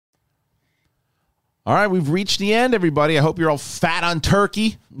All right, we've reached the end, everybody. I hope you're all fat on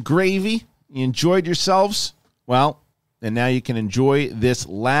turkey, gravy. You enjoyed yourselves. Well, and now you can enjoy this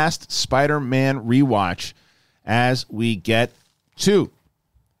last Spider-Man rewatch as we get to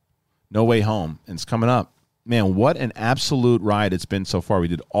No Way Home. And it's coming up. Man, what an absolute ride it's been so far. We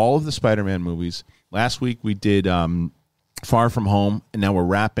did all of the Spider-Man movies. Last week we did Far From Home, and now we're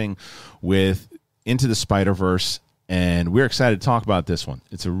wrapping with Into the Spider-Verse, and we're excited to talk about this one.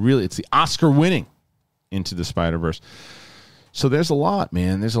 It's the Oscar-winning Into the Spider-Verse. So there's a lot,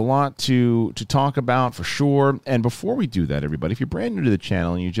 man. There's a lot to talk about for sure. And before we do that, everybody, if you're brand new to the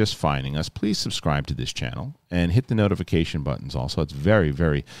channel and you're just finding us, please subscribe to this channel and hit the notification buttons also. It's very,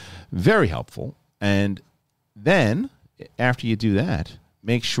 very, very helpful. And then, after you do that,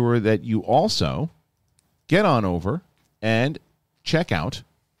 make sure that you also get on over and check out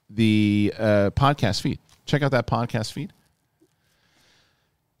the podcast feed. Check out that podcast feed.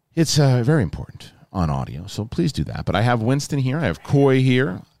 It's very important on audio, so please do that. But I have Winston here. I have Coy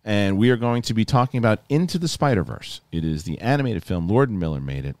here, and we are going to be talking about Into the Spider-Verse. It is the animated film. Lord and Miller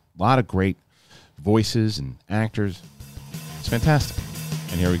made it. A lot of great voices and actors. It's fantastic.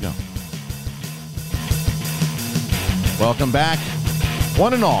 And here we go. Welcome back,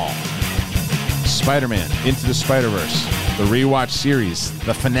 one and all. Spider-Man Into the Spider-Verse, the rewatch series,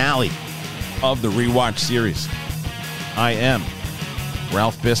 the finale of the rewatch series. I am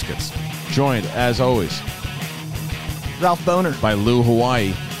Ralph Biscuits, joined, as always, Ralph Boner, by Lou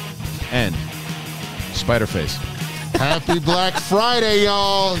Hawaii and Spider-Face. Happy Black Friday,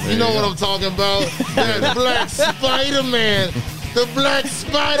 y'all. You know what I'm talking about. That Black Spider-Man. The Black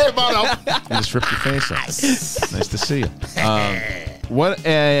Spider-Man. You just ripped your face off. Nice to see you.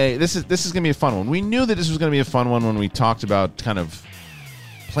 This is going to be a fun one. We knew that this was going to be a fun one when we talked about kind of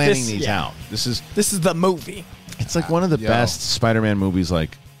planning these out. This is the movie. It's like one of the best Spider-Man movies.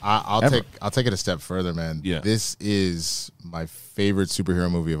 Like I'll take it a step further, man. Yeah, this is my favorite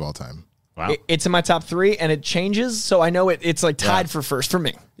superhero movie of all time. Wow, it's in my top 3, and it changes. So I know it's like tied for first for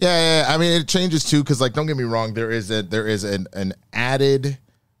me. Yeah. I mean, it changes too because, like, don't get me wrong, there is an added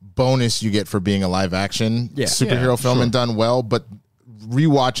bonus you get for being a live action superhero film and done well. But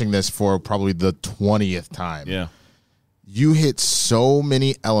rewatching this for probably the 20th time, you hit so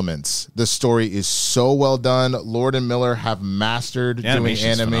many elements. The story is so well done. Lord and Miller have mastered doing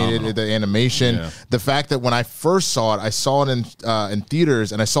the animation. Yeah. The fact that when I first saw it, I saw it in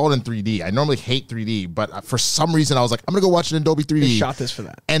theaters and I saw it in 3D. I normally hate 3D, but for some reason I was like, I'm gonna go watch it in Dolby 3D. They shot this for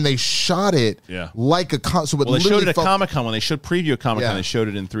that, and they shot it like a so. Well, they showed it at Comic-Con when they showed preview at Comic-Con. They showed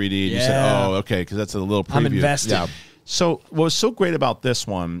it in 3D. And you said, "Oh, okay," because that's a little preview. I'm invested. Yeah. So what was so great about this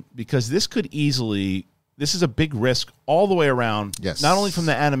one, because this could easily. This is a big risk all the way around. Yes. Not only from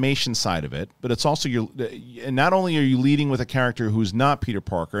the animation side of it, but it's also not only are you leading with a character who's not Peter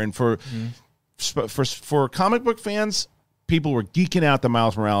Parker, and for comic book fans, people were geeking out that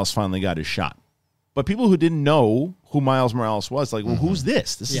Miles Morales finally got his shot. But people who didn't know who Miles Morales was, like, well, who's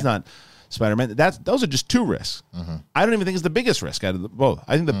this? This is not Spider-Man. Those are just two risks. I don't even think it's the biggest risk out of both.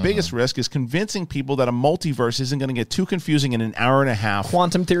 I think the biggest risk is convincing people that a multiverse isn't going to get too confusing in an hour and a half.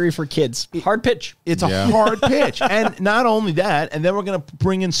 Quantum theory for kids. Hard pitch. It's a hard pitch. And not only that, and then we're going to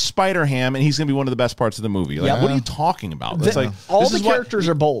bring in Spider-Ham, and he's going to be one of the best parts of the movie. Like, what are you talking about? It's like all the characters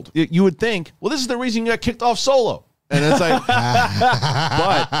are bold. You would think, well, this is the reason you got kicked off Solo. And it's like,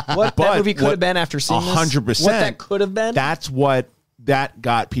 what that movie could have been after seeing 100%. What that could have been. That's what that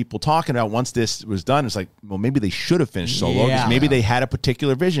got people talking about. Once this was done, it's like, well, maybe they should have finished Solo. Because maybe they had a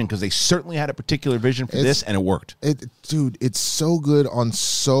particular vision, because they certainly had a particular vision for this, and it worked. Dude, it's so good on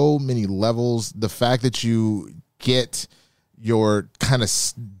so many levels. The fact that you get your kind of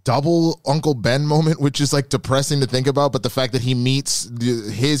double Uncle Ben moment, which is like depressing to think about, but the fact that he meets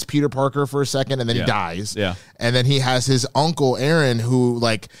his Peter Parker for a second and then he dies. Yeah. And then he has his uncle Aaron, who,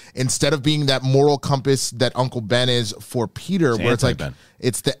 like, instead of being that moral compass that Uncle Ben is for Peter, where it's like,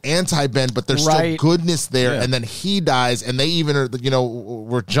 it's the anti-Ben, but there's still goodness there. And then he dies, and they even are,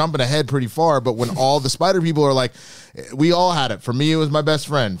 we're jumping ahead pretty far, but when all the Spider people are like, we all had it. For me, it was my best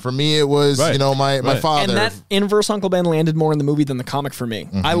friend. For me, it was, my father. And that inverse Uncle Ben landed more in the movie than the comic for me.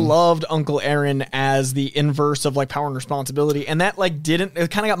 I loved Uncle Aaron as the inverse of, like, power and responsibility, and that, like, it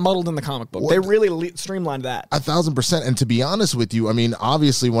kind of got muddled in the comic book. They really streamlined that. 1,000%. And to be honest with you, I mean,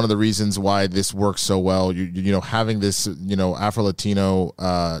 obviously one of the reasons why this works so well, having this, Afro-Latino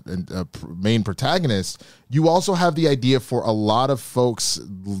main protagonist, you also have the idea for a lot of folks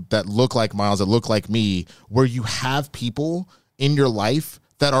that look like Miles, that look like me, where you have people in your life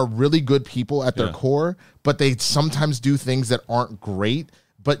that are really good people at their core, but they sometimes do things that aren't great.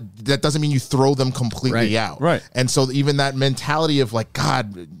 but that doesn't mean you throw them completely out. Right. And so even that mentality of like,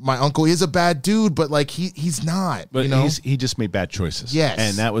 God, my uncle is a bad dude, but like he's not. But you know? he just made bad choices. Yes.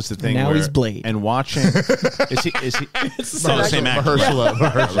 And that was the thing. Now where, he's Blade. And watching is he It's the same actor.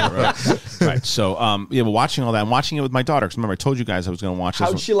 Mahershala. Right. So but watching all that, I'm watching it with my daughter. Because remember, I told you guys I was going to watch this.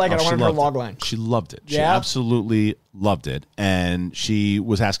 How'd she like it? I wanted her log line. She loved it. She Yeah? absolutely loved it. And she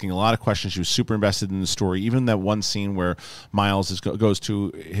was asking a lot of questions. She was super invested in the story. Even that one scene where Miles goes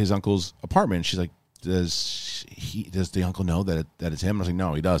to his uncle's apartment. She's like, does the uncle know that it's him? I was like,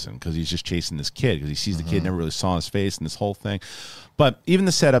 no, he doesn't, because he's just chasing this kid, because he sees the kid, never really saw his face, and this whole thing. But even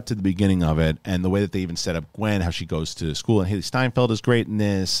the setup to the beginning of it, and the way that they even set up Gwen, how she goes to school, and Haley Steinfeld is great in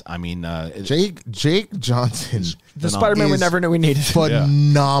this. I mean, Jake Johnson, The Spider-Man we never knew we needed.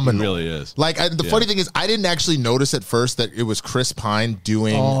 phenomenal. He really is. Like the funny thing is, I didn't actually notice at first that it was Chris Pine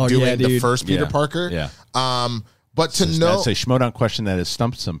doing the dude. first Peter Parker. Yeah. But to know, that's a Schmodown question that has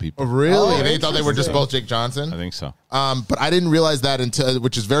stumped some people. really, they thought they were just both Jake Johnson. I think so. But I didn't realize that until,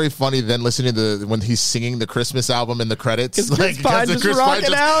 which is very funny. Then listening to when he's singing the Christmas album in the credits, Chris Pine just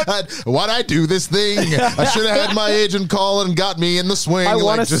rocking out. Why'd I do this thing? I should have had my agent call and got me in the swing. I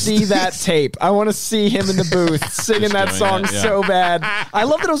want to see that tape. I want to see him in the booth singing that song so bad. I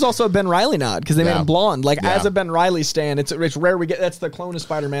love that it was also a Ben Reilly nod, because they made him blonde. Like as a Ben Reilly stan, it's rare we get. That's the clone of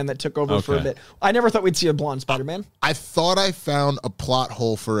Spider-Man that took over for a bit. I never thought we'd see a blonde Spider-Man. I thought I found a plot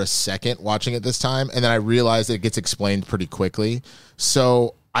hole for a second watching it this time, and then I realized that it gets explained pretty quickly.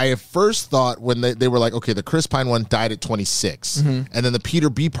 So I at first thought when they were like, okay, the Chris Pine one died at 26, and then the Peter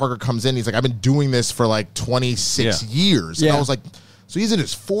B. Parker comes in, he's like, I've been doing this for like 26 years. And I was like, so he's in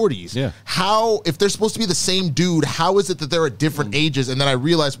his 40s. Yeah. How, if they're supposed to be the same dude, how is it that they're at different ages? And then I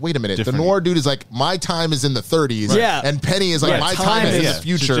realized, wait a minute, the Noir dude is like, my time is in the 30s. Yeah. And Penny is like, my time is in the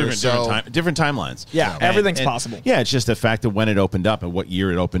future. Different timelines. Yeah, everything's possible. Yeah, it's just the fact of when it opened up and what year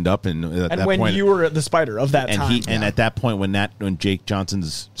it opened up, and at that when point, you were the Spider of that time. And at that point, when Jake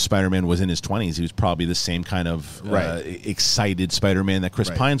Johnson's Spider-Man was in his 20s, he was probably the same kind of excited Spider-Man that Chris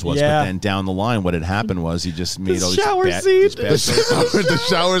Pines was. Yeah. But then down the line, what had happened was he just made all these shower bad, scene. The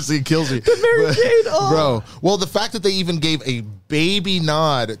shower scene kills me. Mary Jane, bro. Well, the fact that they even gave a baby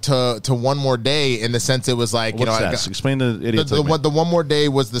nod to One More Day, in the sense it was like, What's that? Explain the idiot. The One More Day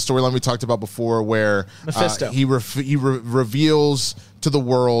was the storyline we talked about before, where Mephisto he reveals to the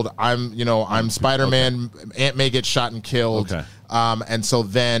world, I'm Spider-Man. Aunt May gets shot and killed. Okay. And so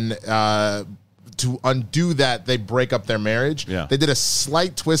then to undo that, they break up their marriage. Yeah. They did a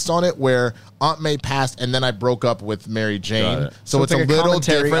slight twist on it where Aunt May passed, and then I broke up with Mary Jane. So it's like a a little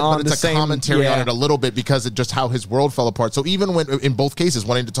commentary different, on but it's the a commentary same- on it a little bit, because of just how his world fell apart. So even when, in both cases,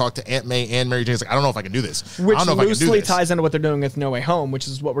 wanting to talk to Aunt May and Mary Jane, it's like, I don't know if I can do this. Which I don't know if I can do loosely this. ties into what they're doing with No Way Home, which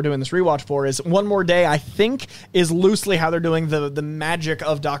is what we're doing this rewatch for. Is One More Day, I think, is loosely how they're doing the magic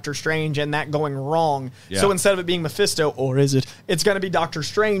of Doctor Strange and that going wrong. Yeah. So instead of it being Mephisto, or is it? It's going to be Doctor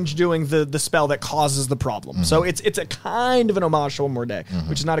Strange doing the spell that causes the problem. So it's a kind of an homage to One More Day,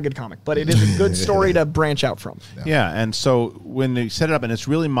 which is not a good comic, but it is a good story to branch out from. Yeah, and so when they set it up, and it's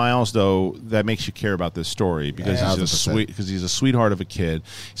really Miles though that makes you care about this story, because he's a sweetheart of a kid.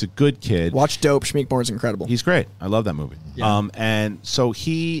 He's a good kid. Watch Dope. Schmeekmore's incredible. He's great. I love that movie. Yeah. And so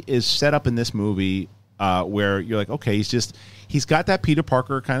he is set up in this movie where you're like, okay, he's got that Peter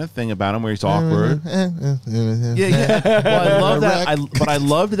Parker kind of thing about him where he's awkward. Yeah. Well, I love that. But I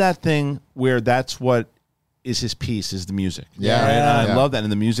loved that thing where that's what is his piece, is the music. Yeah. Right? And I Yeah. love that.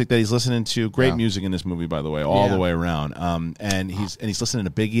 And the music that he's listening to, great music in this movie, by the way, all the way around. And he's listening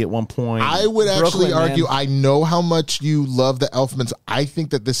to Biggie at one point. I would actually Brooklyn, argue, man. I know how much you love the Elfmans. I think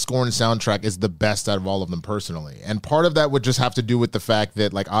that this score and soundtrack is the best out of all of them personally. And part of that would just have to do with the fact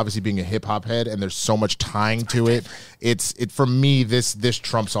that, like, obviously being a hip hop head and there's so much tying to it. It for me, this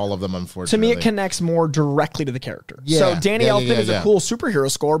trumps all of them, To unfortunately. me, it connects more directly to the character. Yeah. So Danny Yeah, Elfman is a yeah. cool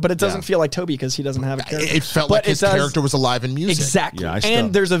superhero score, but it doesn't Yeah. feel like Toby because he doesn't have a character. It felt But like his does- character was alive in music. Exactly. Yeah,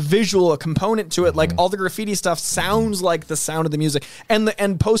 and there's a visual component to it. Like all the graffiti stuff sounds like the sound of the music.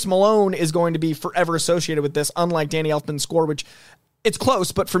 And Post Malone is going to be forever associated with this, unlike Danny Elfman's score, which it's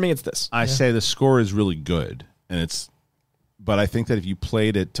close, but for me it's this. I say the score is really good, but I think that if you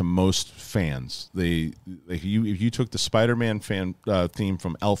played it to most fans, if you took the Spider-Man fan theme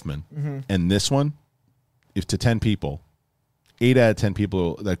from Elfman and this one, if to 10 people, 8 out of 10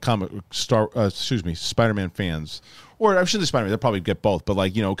 people that Spider-Man fans, or I shouldn't say Spider-Man, they'll probably get both, but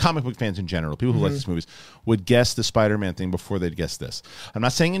comic book fans in general, people who like these movies, would guess the Spider-Man thing before they'd guess this. I'm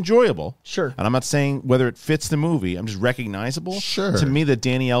not saying enjoyable. Sure. And I'm not saying whether it fits the movie. I'm just recognizable. Sure. To me, the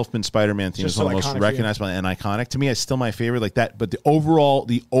Danny Elfman Spider-Man theme is so one of the iconic most for you. recognizable and iconic. To me, it's still my favorite like that. But the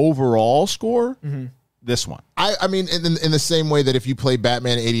overall score this one. I mean, in the same way that if you play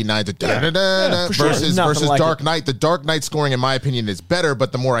Batman 89 versus Dark Knight, the Dark Knight scoring, in my opinion, is better,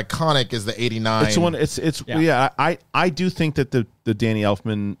 but the more iconic is the 89. It's one. I do think that the Danny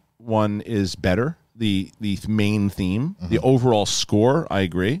Elfman one is better. The main theme, the overall score, I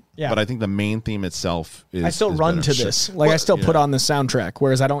agree. Yeah. But I think the main theme itself is. I still run better. to this. Like I still put on the soundtrack,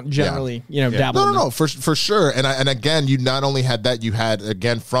 whereas I don't generally, dabble. No, for sure. And again, you not only had that, you had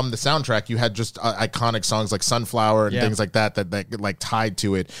again from the soundtrack, you had just iconic songs like Sunflower and things like that like tied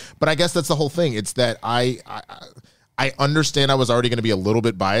to it. But I guess that's the whole thing. It's that I understand I was already going to be a little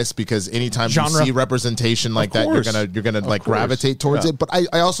bit biased because anytime you see representation like that, you're gonna like gravitate towards it. But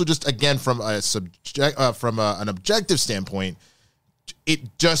I also just again from an objective standpoint,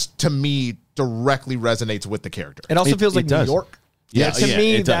 it just to me directly resonates with the character. It also feels like New York. Yeah, to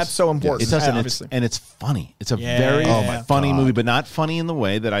me, that's so important. It does, and it's funny. It's a very funny movie, but not funny in the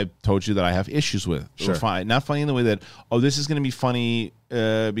way that I told you that I have issues with. Sure. Not funny in the way that, this is going to be funny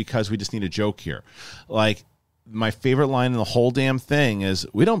because we just need a joke here. Like, my favorite line in the whole damn thing is,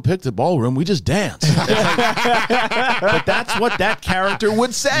 "We don't pick the ballroom, we just dance." But that's what that character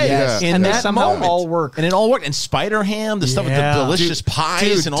would say in that moment. All work. And it all worked. And Spider-Ham, the stuff with the delicious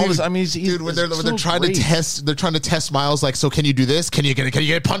pies and all this. I mean, when they're trying to test Miles, like, so can you do this? Can you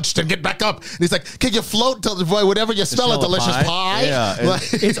get punched and get back up? And he's like, can you float till whatever you smell a delicious pie? Yeah,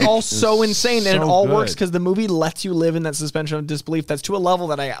 it's all so insane, and it all works because the movie lets you live in that suspension of disbelief. That's to a level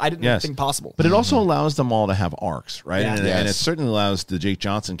that I didn't think possible. But it also allows them all to have arcs, right? Yeah. And it certainly allows the Jake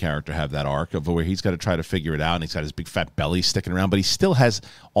Johnson character to have that arc of where he's got to try to figure it out, and he's got his big fat belly sticking around, but he still has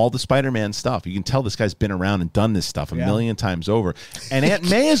all the Spider-Man stuff. You can tell this guy's been around and done this stuff a million times over. And Aunt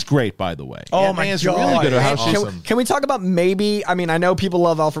May is great, by the way. Oh, Aunt May is really good at how she's... Can we talk about maybe... I mean, I know people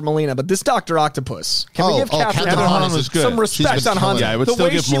love Alfred Molina, but this Dr. Octopus. Can we give Catherine Hahn some respect on Hahn? Yeah, I would still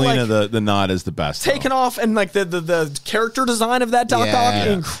give Molina the nod as the best. Taken off, and like the character design of that Doc Ock,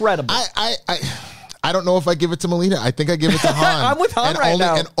 incredible. I don't know if I give it to Molina. I think I give it to Hahn. I'm with Hahn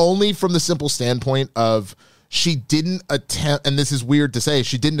now. And only from the simple standpoint of she didn't attempt, and this is weird to say,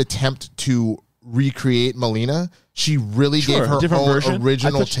 she didn't attempt to recreate Molina. She really gave her own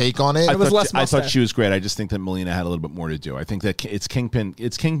original take on it. I thought she was great. I just think that Molina had a little bit more to do. I think that it's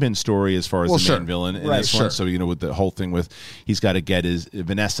Kingpin's story as far as the main villain in this one. So with the whole thing with he's got to get his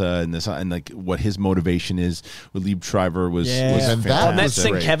Vanessa and this and like what his motivation is with Liev Schreiber was and that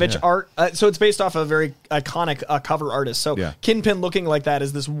Sienkiewicz art. So it's based off a very iconic cover artist. So Kingpin looking like that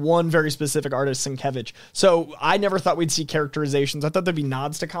is this one very specific artist, Sienkiewicz. So I never thought we'd see characterizations. I thought there'd be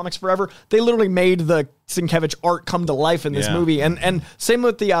nods to comics forever. They literally made the Sienkiewicz art come to life in this movie, and same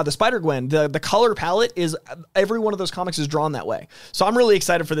with the Spider-Gwen. The color palette is every one of those comics is drawn that way. So I'm really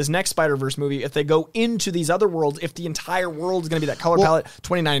excited for this next Spider-Verse movie. If they go into these other worlds, if the entire world is going to be that color palette,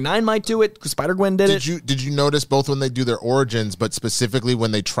 2099 might do it because Spider-Gwen did it. Did you notice both when they do their origins, but specifically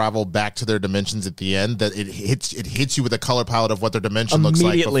when they travel back to their dimensions at the end, that it hits you with a color palette of what their dimension looks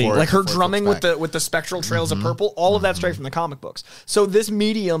like immediately, like her drumming with the spectral trails of purple, all of that straight from the comic books. So this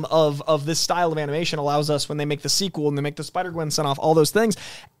medium of this style of animation allows us, when they make the sequel and they make the Spider-Gwen send off, all those things.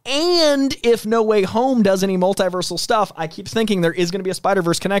 And if No Way Home does any multiversal stuff, I keep thinking there is going to be a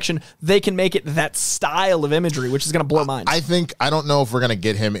Spider-Verse connection. They can make it that style of imagery, which is going to blow minds. I don't know if we're going to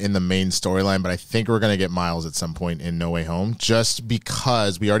get him in the main storyline, but I think we're going to get Miles at some point in No Way Home, just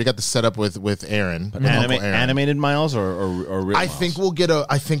because we already got the setup with Aaron. Animated Miles or real Miles? I think we'll get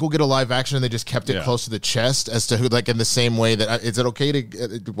a live action, and they just kept it close to the chest as to who, like in the same way that is it okay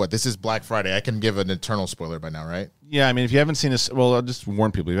to this is Black Friday. I can give an Eternal spoiler by now, right? Yeah, I mean, if you haven't seen this, well, I'll just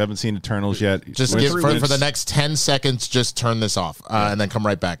warn people. If you haven't seen Eternals yet, just give for the next 10 seconds, just turn this off and then come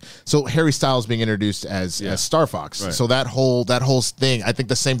right back. So Harry Styles being introduced as Star Fox. Right. So that whole thing, I think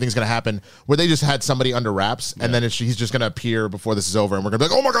the same thing's going to happen where they just had somebody under wraps and then he's just going to appear before this is over and we're going to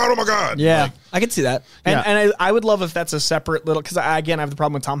be like, oh my God. Yeah, I can see that. And I would love if that's a separate little, because I have the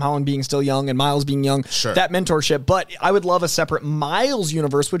problem with Tom Holland being still young and Miles being young, that mentorship. But I would love a separate Miles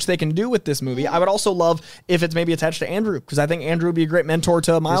universe, which they can do with this movie. I would also love if it's maybe attached to Andrew, because I think Andrew would be a great mentor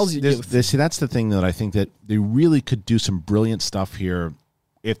to Miles' youth. See, that's the thing that I think that they really could do some brilliant stuff here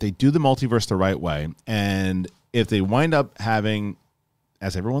if they do the multiverse the right way, and if they wind up having,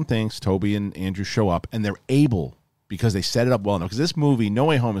 as everyone thinks, Toby and Andrew show up, and they're able, because they set it up well enough, because this movie, No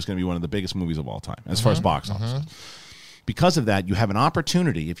Way Home, is going to be one of the biggest movies of all time, as far as box office. Because of that, you have an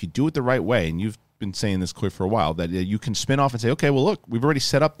opportunity, if you do it the right way, and you've been saying this clear for a while, that you can spin off and say, okay, well, look, we've already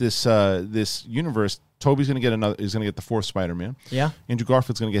set up this this universe Toby's going to get he's going to get the 4th Spider-Man. Yeah. Andrew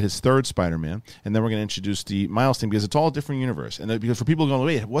Garfield's going to get his 3rd Spider-Man, and then we're going to introduce the Miles team because it's all a different universe. And because for people going,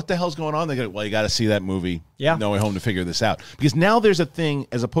 wait, what the hell's going on? They go, well, you got to see that movie, No Way Home, to figure this out. Because now there's a thing,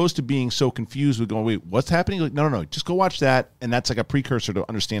 as opposed to being so confused with going, wait, what's happening? Like, no, just go watch that, and that's like a precursor to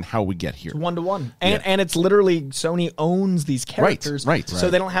understand how we get here. It's 1-to-1, and it's literally Sony owns these characters, right? So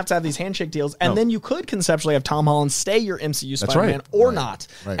they don't have to have these handshake deals, and then you could conceptually have Tom Holland stay your MCU Spider-Man or not,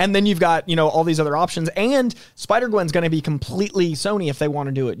 and then you've got all these other options, and Spider-Gwen's going to be completely Sony if they want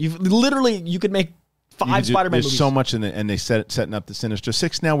to do it. You could make 5 Spider-Man movies. There's so much in it, and they setting up the Sinister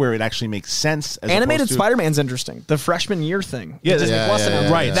Six now where it actually makes sense. Animated Spider-Man's interesting. The freshman year thing.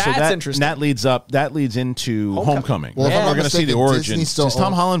 Right. That's so interesting. That leads into Homecoming. Well, we're going to see the origin. Is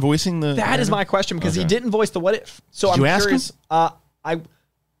Tom Holland voicing the? That is my question because he didn't voice the What If. So I'm curious.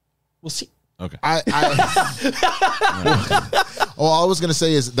 We'll see. Okay. All I was going to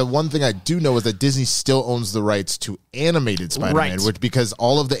say is the one thing I do know is that Disney still owns the rights to animated Spider-Man, which because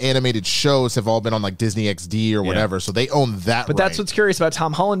all of the animated shows have all been on like Disney XD or whatever, so they own that. But that's what's curious about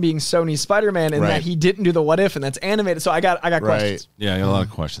Tom Holland being Sony's Spider-Man and that he didn't do the What If, and that's animated. So I got questions. Yeah, I got a lot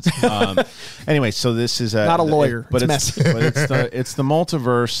of questions. Anyway, so this is not a lawyer, but it's messy. But it's the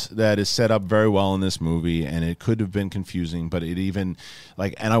multiverse that is set up very well in this movie, and it could have been confusing, but it even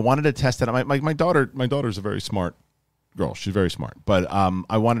and I wanted to test it. My daughter's a very smart girl. She's very smart, but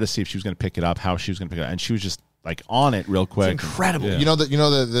I wanted to see if she was going to pick it up, how she was going to pick it up, and she was just like on it real quick. It's incredible. Yeah.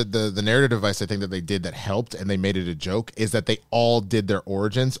 The narrative device I think that they did that helped and they made it a joke is that they all did their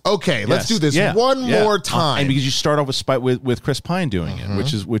origins. Okay, let's do this one more time. And because you start off with Chris Pine doing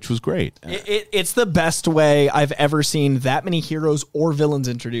it, which was great. It's the best way I've ever seen that many heroes or villains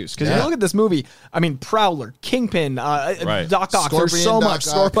introduced. Because you look at this movie, I mean, Prowler, Kingpin, Doc Ock, there's so much.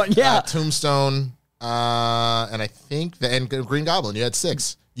 Tombstone, and I think and Green Goblin. You had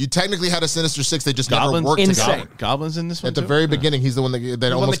 6. You technically had a Sinister Six. They just never worked together. Goblin's in this one at the very beginning. He's the one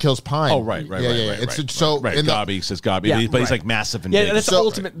that almost kills Pine. Oh, right. Gobby says Gobby, but he's like massive and big. Yeah, that's the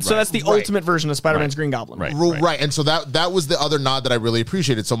ultimate. So that's the ultimate version of Spider-Man's Green Goblin. Right. And so that was the other nod that I really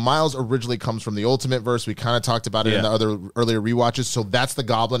appreciated. So Miles originally comes from the Ultimate Verse. We kind of talked about it in the other earlier rewatches. So that's the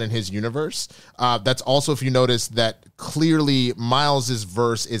Goblin in his universe. That's also, if you notice, that clearly Miles's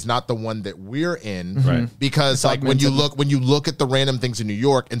verse is not the one that we're in, because like when you look at the random things in New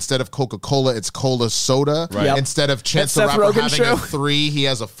York. Instead of Coca-Cola, it's Cola Soda. Instead of Chance the Rapper having a 3, he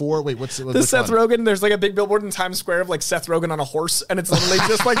has a 4. Wait, what's the Seth Rogen? There's like a big billboard in Times Square of like Seth Rogen on a horse, and it's literally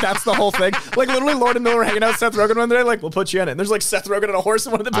just like that's the whole thing. Like literally, Lord and Miller were hanging out with Seth Rogen one day. Like, we'll put you in it. And there's like Seth Rogen on a horse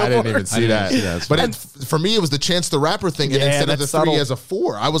in one of the billboards. I didn't even see that. But for me, it was the Chance the Rapper thing, and instead of the 3 as a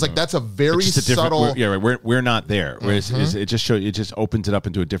 4, I was like, that's a very subtle. We're not there. It just opens it up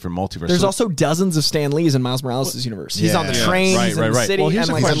into a different multiverse. There's also dozens of Stan Lees in Miles Morales' universe. He's on the trains in the city. Well,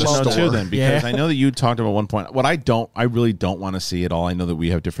 here's and a question like too, then, because I know that you talked about one point. What I really don't want to see at all. I know that we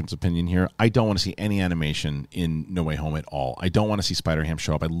have different opinion here. I don't want to see any animation in No Way Home at all. I don't want to see Spider-Ham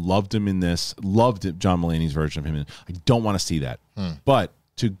show up. I loved him in this. Loved John Mulaney's version of him. I don't want to see that. But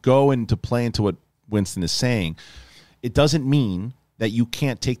to go and to play into what Winston is saying, it doesn't mean that you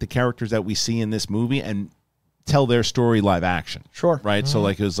can't take the characters that we see in this movie and tell their story live action. Sure. Right? So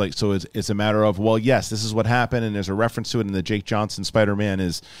it's a matter of, well, yes, this is what happened, and there's a reference to it, and the Jake Johnson Spider-Man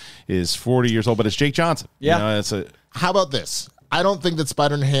is 40 years old, but it's Jake Johnson. Yeah. How about this? I don't think that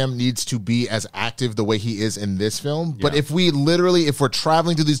Spider-Ham needs to be as active the way he is in this film. But if we're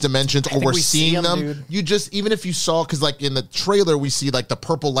traveling through these dimensions or we're seeing them, you just, even if you saw, because like in the trailer, we see like the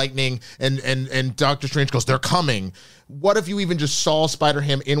purple lightning and Doctor Strange goes, they're coming. What if you even just saw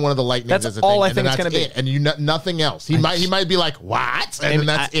Spider-Ham in one of the lightnings? That's as a all thing, I think it's going to be. And nothing else. He might be like, what? And then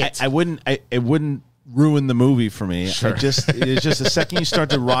that's it. I wouldn't ruin the movie for me. Sure. It's just the second you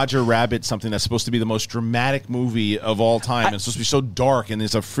start to Roger Rabbit something that's supposed to be the most dramatic movie of all time, and it's supposed to be so dark, and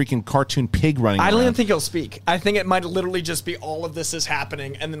there's a freaking cartoon pig running around. I don't even think he'll speak. I think it might literally just be all of this is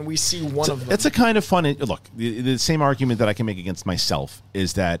happening, and then we see one of them. It's a kind of fun. Look, the same argument that I can make against myself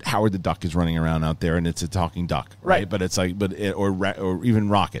is that Howard the Duck is running around out there, and it's a talking duck, right? But it's like, or even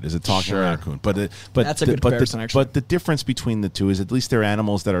Rocket is a talking raccoon. But that's a good comparison, actually. But the difference between the two is at least they're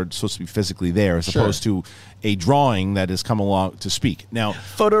animals that are supposed to be physically there, as opposed to a drawing that has come along to speak. Now,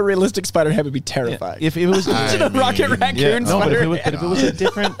 photorealistic Spider-Ham would be terrifying. If it was Rocket Raccoon, but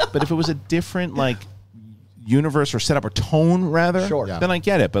if it was a different like universe or setup or tone rather, then I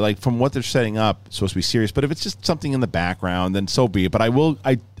get it. But like from what they're setting up, it's supposed to be serious. But if it's just something in the background, then so be it. But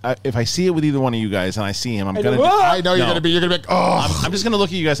if I see it with either one of you guys and I see him, you're gonna be like, oh, I'm just gonna look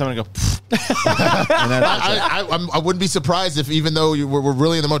at you guys. I'm gonna go. And I wouldn't be surprised if, even though we're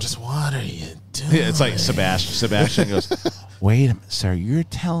really in the mode, just what are you doing? Yeah, it's like Sebastian goes, wait a minute, sir, you're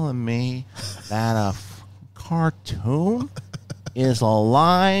telling me that a cartoon is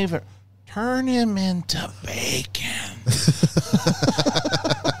alive. Turn him into bacon.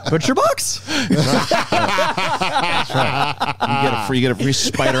 Butcher box? That's right. You get a free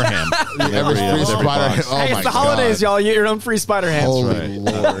spider ham. Every free spider ham. Oh, hey, it's the holidays, y'all. You get your own free spider ham. Holy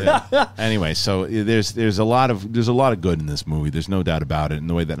Lord. Yeah. Anyway, so there's a lot of good in this movie. There's no doubt about it. In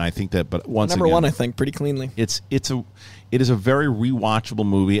the way that, and I think that, but once Number again, one, I think, pretty cleanly. it is a very rewatchable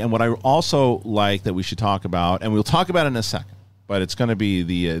movie. And what I also like that we should talk about, and we'll talk about it in a second, but it's going to be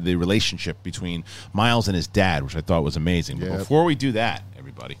the relationship between Miles and his dad, which I thought was amazing. But before we do that,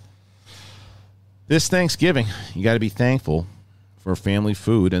 everybody, this Thanksgiving, you got to be thankful for family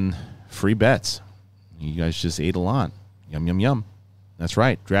food and free bets. You guys just ate a lot. Yum, yum, yum. That's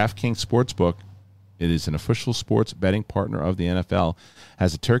right. DraftKings Sportsbook, it is an official sports betting partner of the NFL,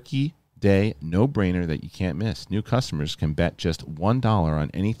 has a Turkey Day no-brainer that you can't miss. New customers can bet just $1 on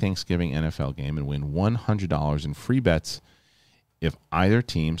any Thanksgiving NFL game and win $100 in free bets if either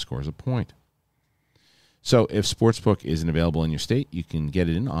team scores a point. So if Sportsbook isn't available in your state, you can get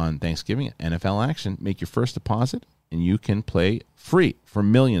it in on Thanksgiving NFL action. Make your first deposit, and you can play free for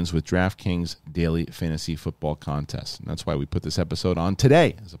millions with DraftKings Daily Fantasy Football Contest. And that's why we put this episode on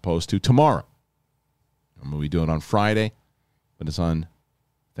today as opposed to tomorrow. Normally we do it on Friday, but it's on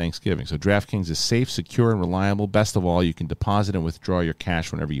Thanksgiving. So DraftKings is safe, secure, and reliable. Best of all, you can deposit and withdraw your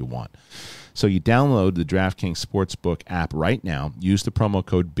cash whenever you want. So you download the DraftKings Sportsbook app right now. Use the promo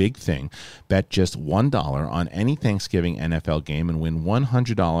code BIGTHING. Bet just $1 on any Thanksgiving NFL game and win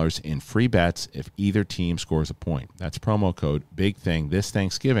 $100 in free bets if either team scores a point. That's promo code BIGTHING this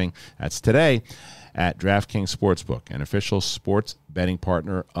Thanksgiving. That's today at DraftKings Sportsbook, an official sports betting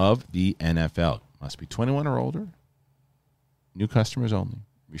partner of the NFL. Must be 21 or older. New customers only.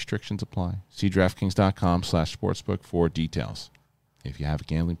 Restrictions apply. See DraftKings.com/sportsbook for details. If you have a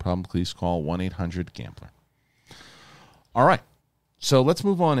gambling problem, please call 1-800-GAMBLER. All right. So let's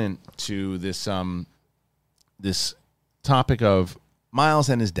move on into this this topic of Miles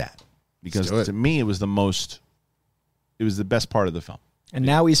and his dad. Because to me, it was the best part of the film. And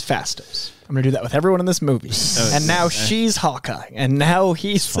now he's Fastos. I'm going to do that with everyone in this movie. And now she's Hawkeye. And now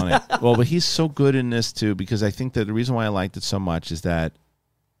he's... Funny. Well, but he's so good in this, too, because I think that the reason why I liked it so much is that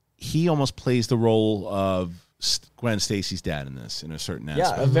he almost plays the role of Gwen Stacy's dad in this, in a certain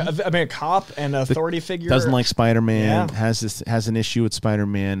aspect. Yeah, I mean, a cop and authority figure. Doesn't like Spider-Man, has an issue with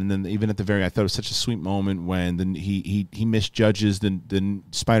Spider-Man, and then even at the very, I thought it was such a sweet moment when he misjudges the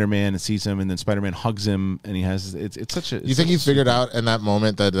Spider-Man and sees him, and then Spider-Man hugs him, and he has it's such a. You think he figured out in that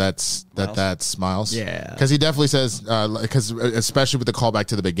moment that's Miles? Yeah, because he definitely says, because especially with the callback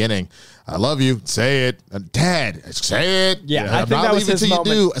to the beginning, I love you, say it, Dad, say it. Yeah, I think that was his moment.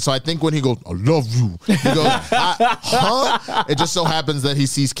 You do. So I think when he goes, I love you, he goes. It just so happens that he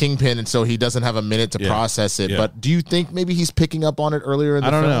sees Kingpin, and so he doesn't have a minute to process it. But do you think maybe he's picking up on it earlier in the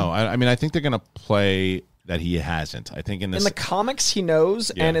film? I don't know. I mean, I think they're going to play that he hasn't. I think in the comics he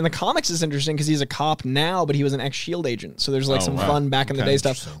knows, and in the comics it's interesting because he's a cop now, but he was an ex-SHIELD agent. So there's some fun back in the day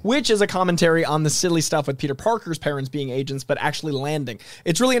stuff, which is a commentary on the silly stuff with Peter Parker's parents being agents, but actually landing.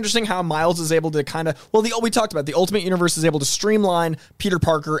 It's really interesting how Miles is able to kind of, we talked about the Ultimate Universe is able to streamline Peter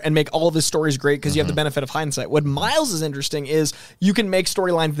Parker and make all of his stories great because you have the benefit of hindsight. What Miles is interesting is you can make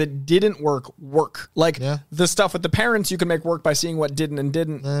storylines that didn't work. Like the stuff with the parents, you can make work by seeing what didn't and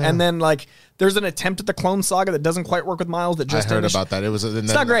didn't. And then there's an attempt at the Clone Saga that doesn't quite work with Miles. That just I heard about that.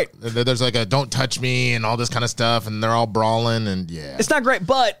 It's not great. There's like a "don't touch me" and all this kind of stuff, and they're all brawling, and it's not great.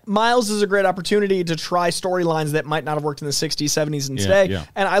 But Miles is a great opportunity to try storylines that might not have worked in the '60s, '70s, and today.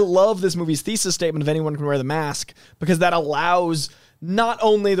 And I love this movie's thesis statement of anyone can wear the mask because that allows not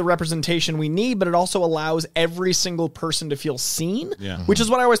only the representation we need, but it also allows every single person to feel seen, which is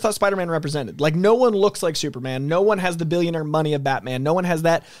what I always thought Spider-Man represented. Like, no one looks like Superman. No one has the billionaire money of Batman. No one has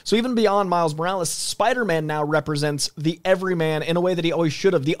that. So even beyond Miles Morales, Spider-Man now represents the everyman in a way that he always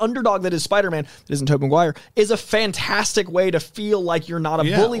should have. The underdog that is Spider-Man, that isn't Tobey Maguire, is a fantastic way to feel like you're not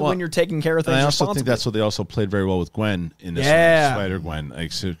a bully when you're taking care of things. And I also think that's what they also played very well with Gwen in this Spider-Gwen.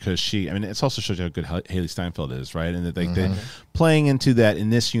 Because it also shows you how good Haley Steinfeld is, right? And that they playing into that in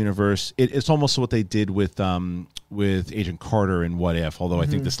this universe, it's almost what they did with Agent Carter and What If. Although I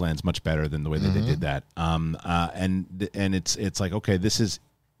think this lands much better than the way that they did that. And it's like, okay, this is.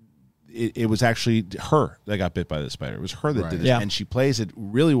 It was actually her that got bit by the spider. It was her that did it, and she plays it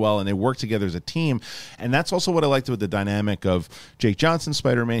really well, and they work together as a team. And that's also what I liked with the dynamic of Jake Johnson's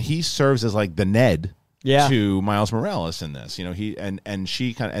Spider-Man. He serves as like the Ned to Miles Morales in this. He and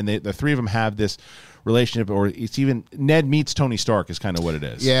she kind of, and the three of them have this relationship, or it's even Ned meets Tony Stark is kind of what it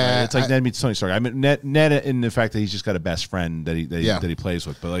is. Yeah, right? It's like Ned meets Tony Stark. I mean, Ned in the fact that he's just got a best friend that he plays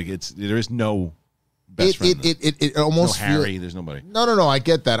with, but like there is no best friend. It almost no Harry. There's nobody. No. I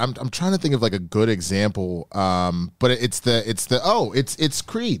get that. I'm trying to think of like a good example. But it's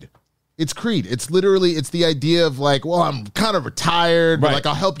Creed. It's Creed. It's literally, it's the idea of like, well, I'm kind of retired, but like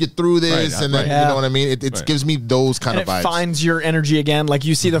I'll help you through this, and then you know what I mean. It gives me those kind of vibes. It finds your energy again. Like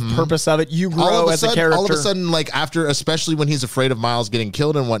you see the purpose of it. You grow as a character. All of a sudden, like after, especially when he's afraid of Miles getting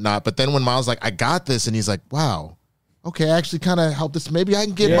killed and whatnot. But then when Miles like, I got this, and he's like, wow. Okay, I actually kind of helped this. Maybe I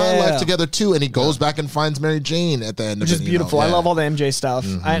can get my life together too. And he goes back and finds Mary Jane at the end, which is beautiful. I love all the MJ stuff.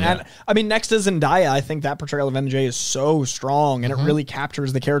 And I mean, next to Zendaya, I think that portrayal of MJ is so strong, and it really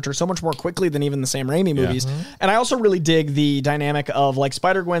captures the character so much more quickly than even the Sam Raimi movies. And I also really dig the dynamic of like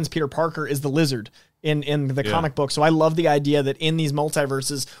Spider-Gwen's Peter Parker is the Lizard in the comic book. So I love the idea that in these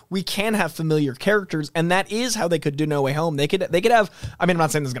multiverses we can have familiar characters, and that is how they could do No Way Home. They could have, I mean, I'm not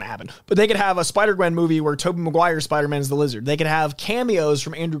saying this is going to happen, but they could have a Spider-Gwen movie where Tobey Maguire's Spider-Man is the Lizard. They could have cameos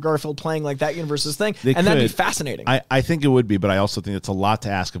from Andrew Garfield playing like that universe's thing, that'd be fascinating. I think it would be, but I also think it's a lot to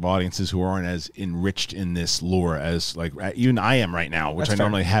ask of audiences who aren't as enriched in this lore as like even I am right now, which I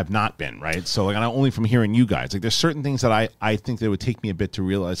normally have not been, right? So like, not only from hearing you guys, like there's certain things that I think that would take me a bit to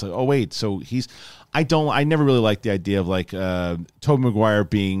realize, like, oh wait, so I never really liked the idea of like Tobey Maguire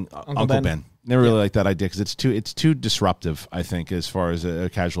being Uncle Ben. Never really liked that idea because it's too disruptive, I think, as far as a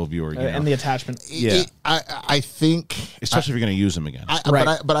casual viewer. And the attachment. I think, especially if you're going to use them again.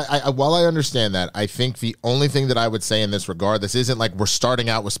 But while I understand that, I think the only thing that I would say in this regard, this isn't like we're starting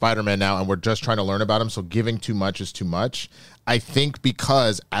out with Spider-Man now and we're just trying to learn about him, so giving too much is too much. I think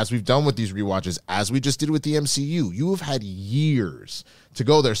because, as we've done with these rewatches, as we just did with the MCU, you have had years to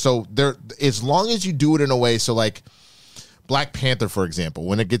go there. So as long as you do it in a way, so like Black Panther, for example,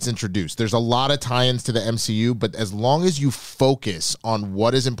 when it gets introduced, there's a lot of tie-ins to the MCU, but as long as you focus on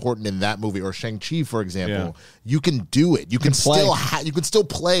what is important in that movie, or Shang-Chi, for example, you can do it. You can still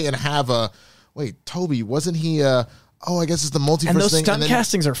play and have a, wait, Toby, wasn't he I guess it's the multiverse thing. And those stunt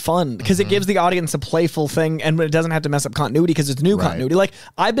castings are fun because it gives the audience a playful thing, and it doesn't have to mess up continuity because it's new continuity. Like,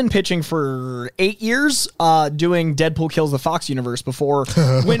 I've been pitching for 8 years doing Deadpool Kills the Fox universe before.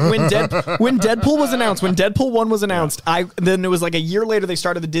 When Deadpool was announced, when Deadpool 1 was announced, then it was like a year later they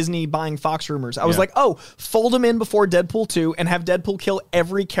started the Disney buying Fox rumors. I was like, fold them in before Deadpool 2 and have Deadpool kill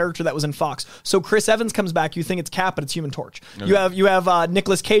every character that was in Fox. So Chris Evans comes back, you think it's Cap, but it's Human Torch. Okay. You have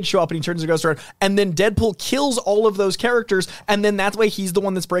Nicolas Cage show up and he turns into Ghost Rider, and then Deadpool kills all of those characters, and then that way he's the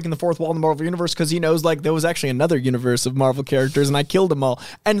one that's breaking the fourth wall in the Marvel universe because he knows like there was actually another universe of Marvel characters and I killed them all.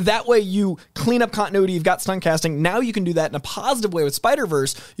 And that way you clean up continuity, you've got stunt casting. Now you can do that in a positive way with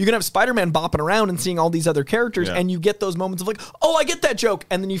Spider-Verse. You can have Spider-Man bopping around and seeing all these other characters, and you get those moments of like, oh, I get that joke,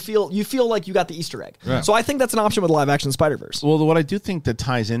 and then you feel like you got the Easter egg. Yeah. So I think that's an option with live action Spider-Verse. Well, what I do think that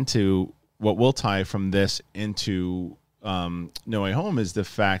ties into what will tie from this into No Way Home is the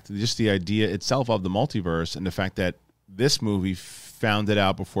fact, just the idea itself of the multiverse, and the fact that this movie found it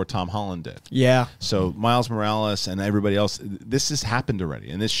out before Tom Holland did. Yeah. So Miles Morales and everybody else, this has happened already,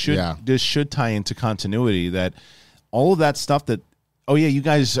 and this should tie into continuity. That all of that stuff that, oh yeah, you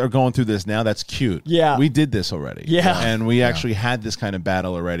guys are going through this now. That's cute. Yeah. We did this already. Yeah. And we actually had this kind of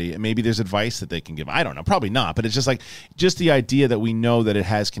battle already. And maybe there's advice that they can give. I don't know. Probably not. But it's just like, just the idea that we know that it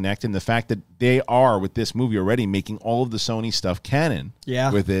has connected, and the fact that they are, with this movie already, making all of the Sony stuff canon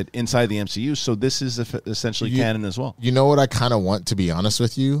with it inside the MCU. So this is essentially canon as well. You know what I kind of want, to be honest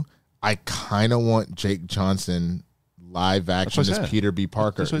with you? I kind of want Jake Johnson live action as Peter B.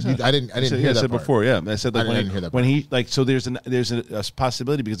 Parker. I didn't hear that said part. Before. Yeah, I said like I didn't hear that when he like. So there's a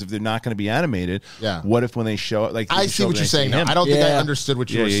possibility, because if they're not going to be animated, what if when they show it? Like, I see what you're saying now. I don't think I understood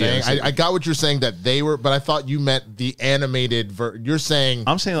what you were saying. I got what you're saying, that they were, but I thought you meant the animated. You're saying,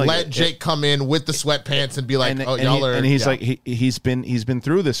 I'm saying like, let Jake come in with the sweatpants and be like, y'all are. And he's like he's been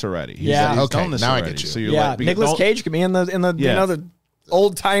through this already. He's done this now already. I get you. So you're like, Nicolas Cage could be in the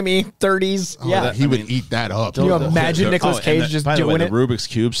old-timey 30s. He would eat that up. Can you imagine Nicolas Cage just doing it? The Rubik's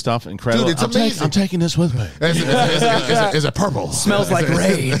Cube stuff, incredible. Dude, it's amazing. I'm taking this with me. Is it purple? Smells like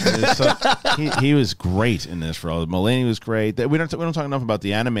rain. He was great in this role. Mulaney was great. We don't talk enough about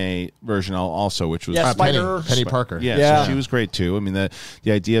the anime version also, which was Penny Parker. Yeah, so she was great too. I mean, the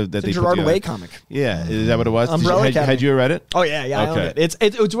idea that they Gerard Way comic. Yeah, is that what it was? Umbrella had you read it? Oh yeah, okay. I own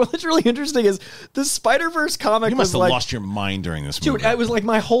it. What's really interesting is the Spider-Verse comic. You must have lost your mind during this movie. Dude, it was like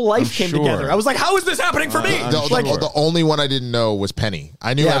my whole life came together. I was like, how is this happening for me? The only one I didn't know was Penny.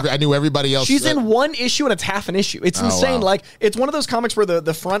 I knew everybody else. She's in one issue and it's half an issue. It's insane. Wow. Like, it's one of those comics where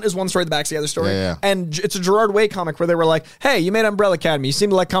the front is one story, the back's the other story. And it's a Gerard Way comic where they were like, hey, you made Umbrella Academy. You seem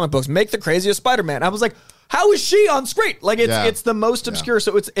to like comic books. Make the craziest Spider-Man. I was like, how is she on screen? Like it's the most obscure.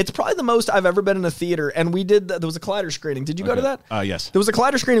 So it's probably the most I've ever been in a theater. And we did, there was a Collider screening. Did you go to that? Yes. There was a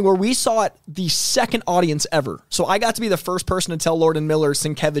Collider screening where we saw it the second audience ever. So I got to be the first person to tell Lord and Miller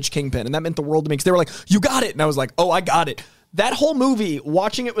Sienkiewicz Kingpin. And that meant the world to me because they were like, you got it. And I was like, oh, I got it. That whole movie,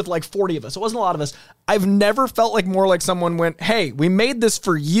 watching it with like 40 of us, it wasn't a lot of us, I've never felt like more like someone went, hey, we made this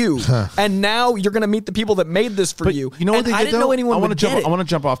for you, and now you're going to meet the people that made this for you. You know what they I didn't know anyone would get it. I want to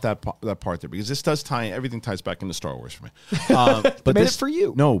jump off that part there because this does tie, everything ties back into Star Wars for me. But made it for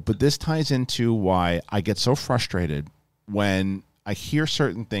you. No, but this ties into why I get so frustrated when I hear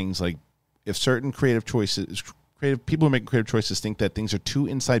certain things, like if certain creative people who make creative choices think that things are too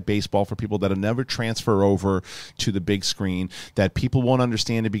inside baseball for people that'll never transfer over to the big screen, that people won't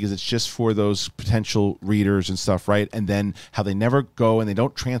understand it because it's just for those potential readers and stuff, right? And then how they never go and they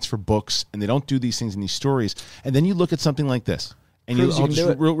don't transfer books and they don't do these things in these stories. And then you look at something like this. And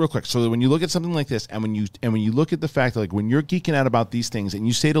real quick. So when you look at something like this, and when you look at the fact that, like, when you're geeking out about these things and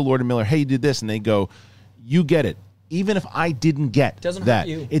you say to Lord and Miller, hey, you did this, and they go, you get it. Even if I didn't get that,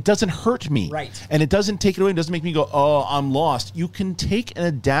 it doesn't hurt me. Right. And it doesn't take it away. It doesn't make me go, oh, I'm lost. You can take and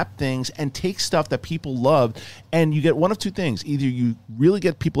adapt things and take stuff that people love, and you get one of two things. Either you really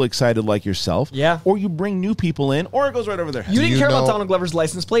get people excited like yourself, or you bring new people in, or it goes right over their head. You didn't care about Donald Glover's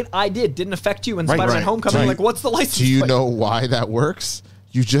license plate. I did. Didn't affect you in Spider-Man Homecoming. Like, what's the license plate? Do you know why that works?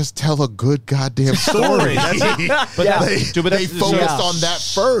 You just tell a good goddamn story. They focused on that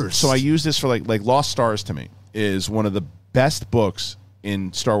first. So I use this for like Lost Stars to me is one of the best books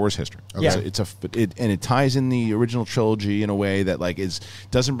in Star Wars history. Okay. Yeah. And it ties in the original trilogy in a way that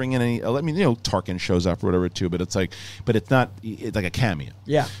doesn't bring in any. I mean, Tarkin shows up or whatever too, but it's like a cameo.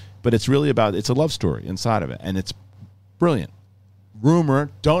 Yeah. But it's really it's a love story inside of it, and it's brilliant. Rumor,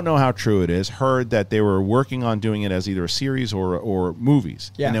 don't know how true it is, heard that they were working on doing it as either a series or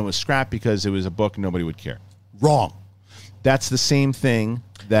movies, and it was scrapped because it was a book and nobody would care. Wrong. That's the same thing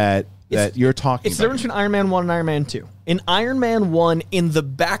that you're talking about. It's the difference between Iron Man 1 and Iron Man 2. In Iron Man 1, in the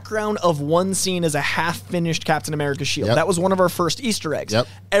background of one scene is a half-finished Captain America shield. That was one of our first Easter eggs.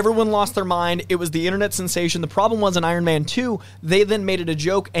 Everyone lost their mind. It was the internet sensation. The problem was in Iron Man 2, they then made it a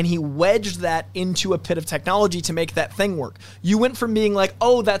joke, and he wedged that into a pit of technology to make that thing work. You went from being like,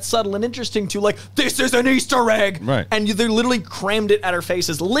 oh, that's subtle and interesting, to like, this is an Easter egg! Right. And they literally crammed it at our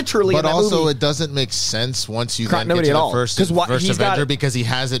faces, literally. But in that also, movie. It doesn't make sense once you then get to the first Avenger because he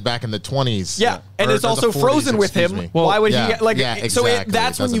has it back in the 20s. Yeah, and it's also frozen with him. Well, why would he get exactly. So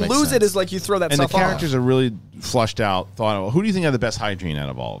that's when you lose it, is like you throw that stuff off. And the characters are really flushed out. Who do you think had the best hygiene out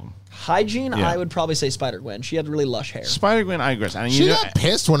of all of them? Hygiene, I would probably say Spider-Gwen. She had really lush hair. Spider-Gwen, I agree. She got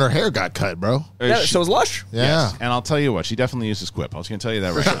pissed when her hair got cut, bro. So was Lush? Yeah. Yes. And I'll tell you what, she definitely uses Quip. I was going to tell you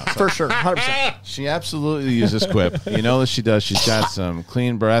that right now. For sure, 100%. She absolutely uses Quip. You know that she does. She's got some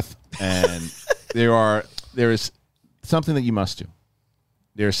clean breath, and there is something that you must do.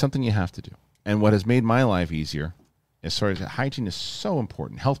 There is something you have to do. And what has made my life easier, as far as hygiene is so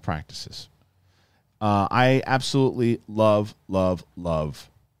important, health practices. I absolutely love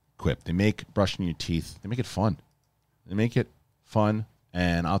Quip. They make brushing your teeth, they make it fun.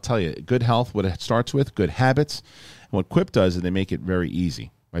 And I'll tell you, good health, what it starts with, good habits. And what Quip does is they make it very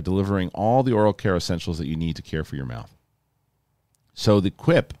easy by delivering all the oral care essentials that you need to care for your mouth. So the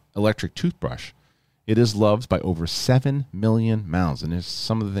Quip electric toothbrush, it is loved by over 7 million mouths, and there's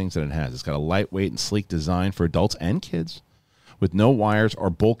some of the things that it has. It's got a lightweight and sleek design for adults and kids with no wires or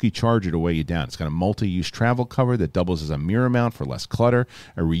bulky charger to weigh you down. It's got a multi-use travel cover that doubles as a mirror mount for less clutter,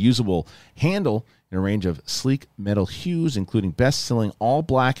 a reusable handle in a range of sleek metal hues, including best-selling all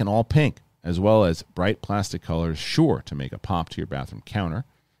black and all pink, as well as bright plastic colors sure to make a pop to your bathroom counter.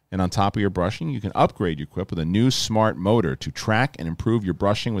 And on top of your brushing, you can upgrade your Quip with a new smart motor to track and improve your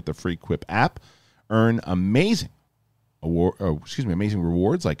brushing with the free Quip app. Earn amazing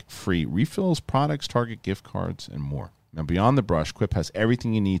rewards like free refills, products, Target gift cards, and more. Now, beyond the brush, Quip has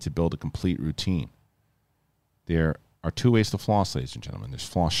everything you need to build a complete routine. There are two ways to floss, ladies and gentlemen. There's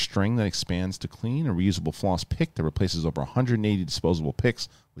floss string that expands to clean, a reusable floss pick that replaces over 180 disposable picks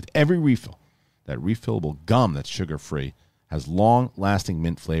with every refill. That refillable gum that's sugar-free, has long-lasting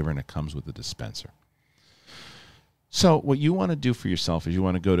mint flavor, and it comes with a dispenser. So what you want to do for yourself is you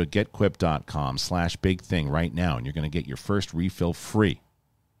want to go to getquip.com/bigthing right now, and you're going to get your first refill free.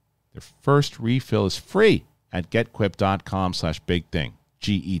 Their first refill is free at getquip.com/bigthing.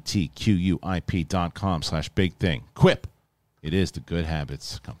 GETQUIP.com/bigthing. Quip. It is the Good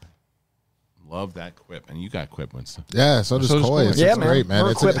Habits Company. Love that Quip. And you got Quip, Winston. Yeah, so does Coy. It's great, man.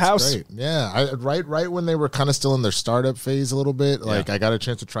 We're It's Quip house. Great. Yeah, right when they were kind of still in their startup phase a little bit, I got a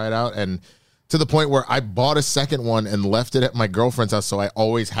chance to try it out, and To the point where I bought a second one and left it at my girlfriend's house, so I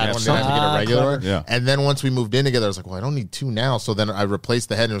always had one to get a regular. Yeah. And then once we moved in together, I was like, well, I don't need two now. So then I replaced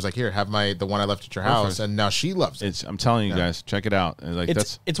the head and it was like, here, have the one I left at your house. And now she loves it. I'm telling you guys, check it out. Like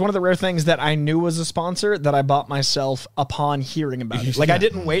it's one of the rare things that I knew was a sponsor that I bought myself upon hearing about it. Like I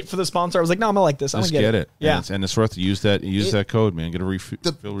didn't wait for the sponsor. I was like, no, I'm gonna like this. I'm gonna get it. Yeah, and it's worth to use that code, man. Get a refill.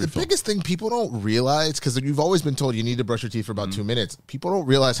 The biggest thing people don't realize, because you've always been told you need to brush your teeth for about 2 minutes. People don't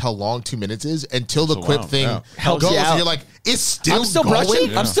realize how long 2 minutes is until the quip thing helps goes, you out. and you're like, it's still I'm still going?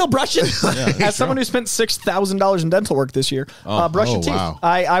 brushing. Yeah. I'm still brushing. As someone who spent $6,000 in dental work this year, brush your teeth. Wow.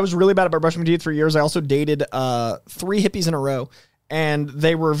 I was really bad about brushing my teeth for years. I also dated 3 hippies in a row. And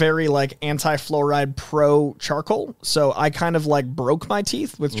they were very like anti-fluoride pro charcoal. So I kind of like broke my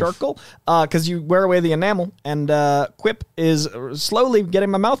teeth with charcoal because you wear away the enamel. And Quip is slowly getting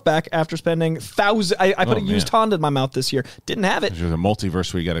my mouth back after spending thousands. I put a used Honda in my mouth this year. Didn't have it. There's a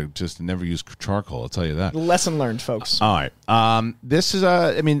multiverse where you got to just never use charcoal. I'll tell you that. Lesson learned, folks. All right. This is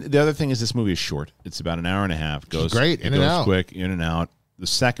the other thing is this movie is short. It's about an hour and a half. Goes great. In and out. Quick, in and out. The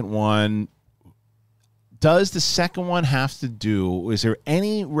second one. Does the second one have to do, is there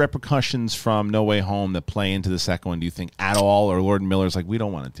any repercussions from No Way Home that play into the second one, do you think, at all? Or Lord and Miller's like, we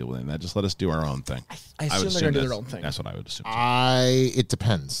don't want to deal with any of that. Just let us do our own thing. I assume they're going to do their own thing. That's what I would assume. It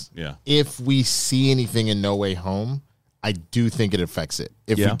depends. Yeah. If we see anything in No Way Home, I do think it affects it.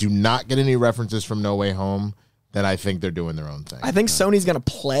 If we do not get any references from No Way Home, then I think they're doing their own thing. I think Sony's going to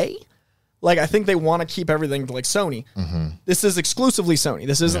play. Like, I think they want to keep everything like Sony. Mm-hmm. This is exclusively Sony.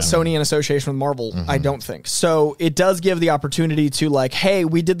 This isn't Sony in association with Marvel, I don't think. So it does give the opportunity to like, hey,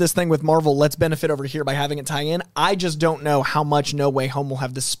 we did this thing with Marvel. Let's benefit over here by having it tie in. I just don't know how much No Way Home will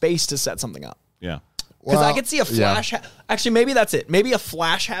have the space to set something up. Yeah. Because I could see a flash. Actually, maybe that's it. Maybe a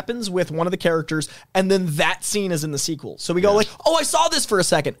flash happens with one of the characters, and then that scene is in the sequel. So we go like, oh, I saw this for a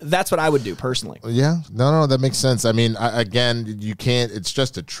second. That's what I would do personally. Yeah. No, that makes sense. I mean, again, you can't. It's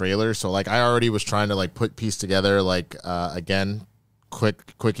just a trailer. So like, I already was trying to like piece together like again,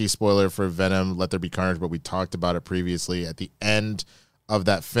 quickie spoiler for Venom, Let There Be Carnage, but we talked about it previously. At the end of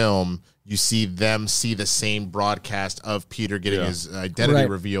that film, you see the same broadcast of Peter getting his identity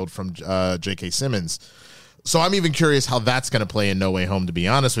revealed from J.K. Simmons. So I'm even curious how that's going to play in No Way Home, to be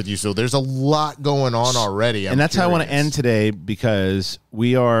honest with you. So there's a lot going on already. And that's how I want to end today, because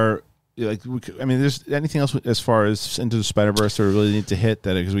we are like, there's anything else as far as Into the Spider-Verse that we really need to hit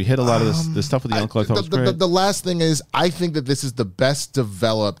that, because we hit a lot of the stuff with the Uncle. The last thing is, I think that this is the best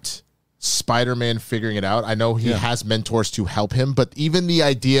developed Spider-Man figuring it out. I know he has mentors to help him, but even the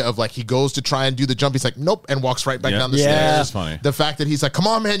idea of like, he goes to try and do the jump, he's like, nope, and walks right back down the stairs. That's funny. The fact that he's like, come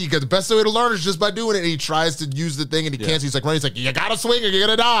on, man, you got the best way to learn is just by doing it. And he tries to use the thing and he can't. So he's like, he's like, you gotta swing or you're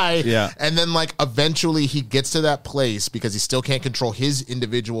gonna die. Yeah. And then like, eventually he gets to that place because he still can't control his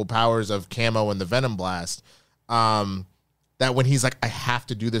individual powers of Camo and the Venom Blast. That when he's like, I have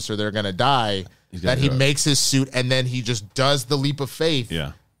to do this or they're gonna die, that he makes his suit and then he just does the leap of faith.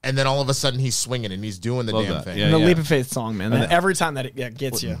 Yeah. And then all of a sudden he's swinging and he's doing the damn thing. Yeah, the Leap of Faith song, man. Every time that it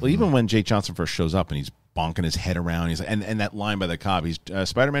gets you. Well, even when Jake Johnson first shows up and he's bonking his head around, he's like, and that line by the cop, he's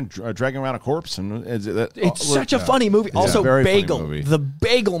Spider-Man dragging around a corpse, and it's such a funny movie. Also, Bagel, the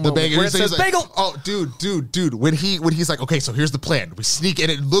Bagel moment, where it says Bagel. Oh, dude, when he's like, okay, so here's the plan. We sneak in.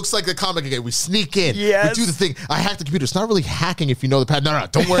 It looks like the comic again. We sneak in. Yes. We do the thing. I hack the computer. It's not really hacking if you know the pattern. No,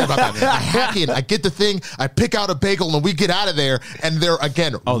 don't worry about that. I hack in. I get the thing. I pick out a bagel, and we get out of there. And they're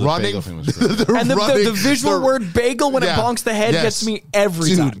again running. The bagel thing was great. And the visual word bagel when it bonks the head gets me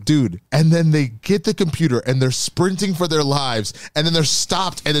every time. Dude. And then they get the computer and they're sprinting for their lives, and then they're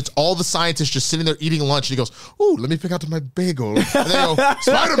stopped, and it's all the scientists just sitting there eating lunch, and he goes, ooh, let me pick out my bagel. And they go,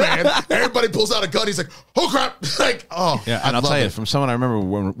 Spider-Man. Everybody pulls out a gun. He's like, oh, crap. Like, oh. Yeah, and I'll tell you, from someone I remember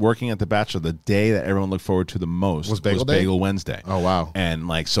when working at The Bachelor, the day that everyone looked forward to the most was Bagel Wednesday. Oh, wow. And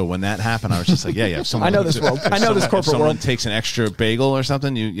like, so when that happened, I was just like, yeah. I know this world. I know this corporate world. If someone world takes an extra bagel or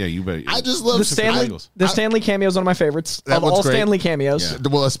something, you better. I just love the Stanley cameo is one of my favorites. Of all Stanley cameos. Yeah.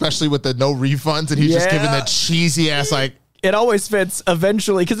 Well, especially with the no refunds, and he's just giving that cheesy ass like. It always fits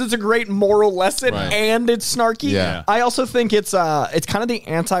eventually because it's a great moral lesson and it's snarky. Yeah. I also think it's kind of the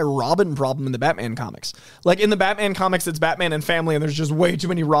anti-Robin problem in the Batman comics. Like in the Batman comics, it's Batman and family, and there's just way too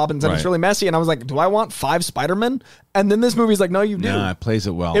many Robins, and it's really messy. And I was like, do I want 5 Spider-Men? And then this movie's like, no, you do. No, it plays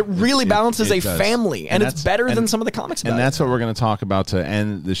it well. It really balances a family, and it's better than some of the comics. And that's what we're going to talk about to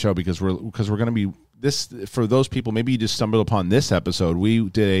end the show, because we're going to be this for those people. Maybe you just stumbled upon this episode. We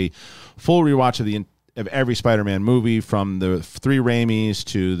did a full rewatch of the of every Spider-Man movie, from the 3 Raimis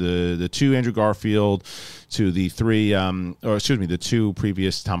to the 2 Andrew Garfield to the 2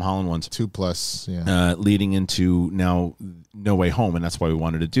 previous Tom Holland ones. 2+, leading into now No Way Home, and that's why we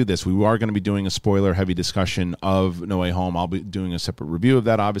wanted to do this. We are going to be doing a spoiler-heavy discussion of No Way Home. I'll be doing a separate review of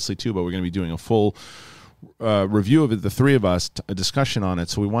that, obviously, too, but we're going to be doing a full review of it, the 3 of us, a discussion on it.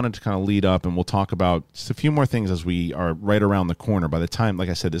 So we wanted to kind of lead up, and we'll talk about just a few more things as we are right around the corner. By the time, like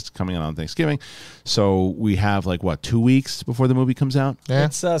I said, it's coming out on Thanksgiving, so we have 2 weeks before the movie comes out. Yeah,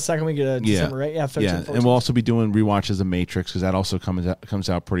 it's second week of December, right? Yeah, 13, 14. And we'll also be doing rewatches of Matrix, because that also comes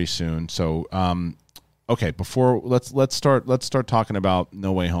out pretty soon. So okay, let's start talking about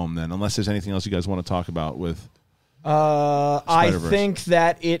No Way Home then, unless there's anything else you guys want to talk about with I think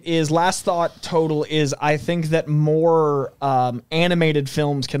that it is, last thought total is, I think that more animated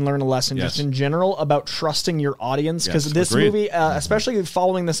films can learn a lesson just in general about trusting your audience, because this movie, especially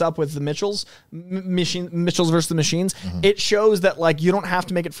following this up with the Mitchells versus the Machines, it shows that you don't have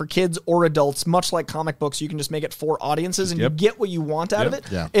to make it for kids or adults. Much like comic books, you can just make it for audiences and you get what you want out of it.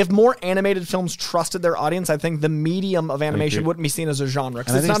 If more animated films trusted their audience, I think the medium of animation wouldn't be seen as a genre,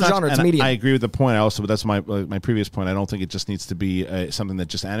 because it's not a genre, it's a medium. I agree with the point. But that's my previous point. I don't think it just needs to be something that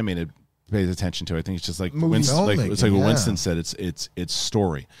just animated pays attention to. I think it's just like Winston, what Winston said. It's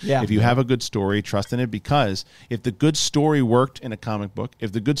story. Yeah. If you have a good story, trust in it, because if the good story worked in a comic book,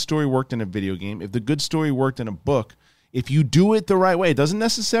 if the good story worked in a video game, if the good story worked in a book, if you do it the right way, it doesn't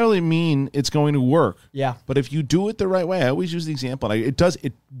necessarily mean it's going to work. Yeah. But if you do it the right way, I always use the example.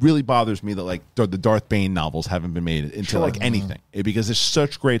 It really bothers me that the Darth Bane novels haven't been made into anything, because there's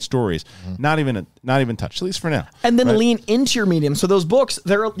such great stories, not even touched, at least for now. And then lean into your medium. So those books,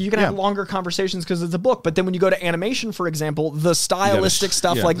 you can have longer conversations because it's a book. But then when you go to animation, for example, the stylistic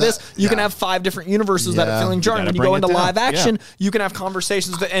stuff you can have 5 different universes that are feeling jarring. When you go into live action, you can have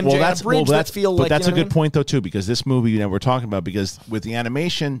conversations that MJ Bridge that feel like. But that's a good point though too, because this movie we're talking about, because with the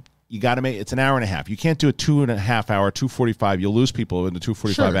animation, you got to make it's an hour and a half. You can't do a 2.5 hour, 2:45. You'll lose people in the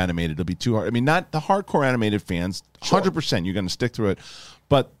 2:45 animated. It'll be too hard. I mean, not the hardcore animated fans. 100%, you're going to stick through it.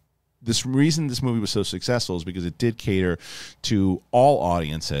 But this reason this movie was so successful is because it did cater to all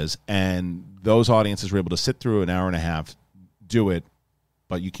audiences, and those audiences were able to sit through an hour and a half, do it.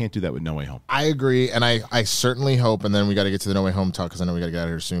 But you can't do that with No Way Home. I agree, and I certainly hope, and then we got to get to the No Way Home talk, because I know we got to get out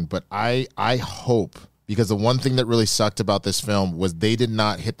of here soon, but I hope, because the one thing that really sucked about this film was they did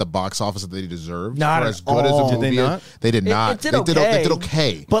not hit the box office that they deserved. Not as good as a movie. Did they not? They did not. It did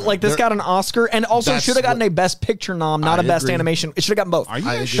okay. But this got an Oscar, and also should have gotten a Best Picture nom, not a Best Animation. It should have gotten both. Are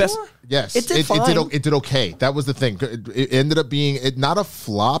you sure? Yes. It did fine. It did okay. That was the thing. It ended up being not a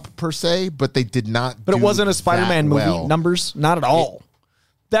flop per se, but they did not. But it wasn't a Spider-Man movie numbers, not at all.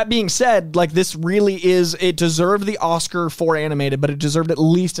 That being said, this really is, it deserved the Oscar for animated, but it deserved at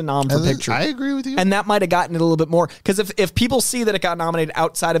least a nom for picture. I agree with you. And that might have gotten it a little bit more, because if people see that it got nominated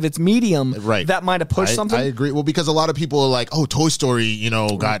outside of its medium, that might have pushed something. I agree. Well, because a lot of people are like, oh, Toy Story,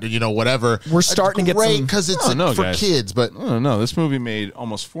 got, whatever. We're starting to get some, because it's for kids, but no, this movie made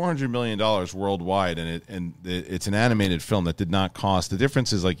almost $400 million worldwide, and it's an animated film that did not cost. The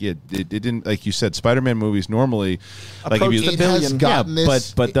difference is it didn't, like you said, Spider-Man movies normally approach the billion.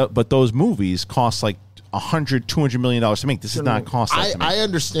 But those movies cost $100-200 million to make. This does not cost that to make. I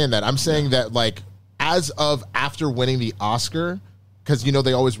understand that. I'm saying that as of after winning the Oscar, because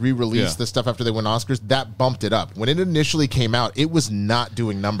they always re-release the stuff after they win Oscars, that bumped it up. When it initially came out, it was not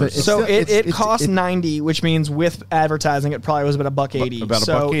doing numbers. So it cost $90, which means with advertising, it probably was about $1.80. About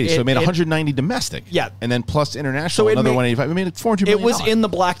 $1.80. So it made $190 domestic. Yeah, and then plus international, another $185. I mean, $400 million. It was in the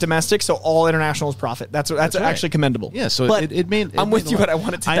black domestic, so all international is profit. That's actually commendable. Yeah, so it made. I'm with you, but I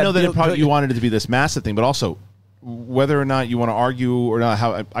wanted to. I know that you wanted it to be this massive thing, but also, whether or not you want to argue or not,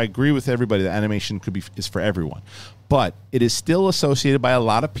 how I agree with everybody that animation is for everyone. But it is still associated by a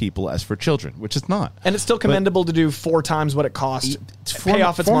lot of people as for children, which it's not. And it's still commendable to do 4 times what it costs. Pay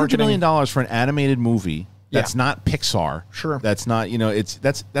off its $400 million for an animated movie. That's not Pixar. Sure. That's not,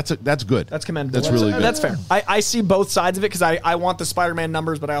 that's good. That's commendable. That's really good. That's fair. I see both sides of it, because I want the Spider-Man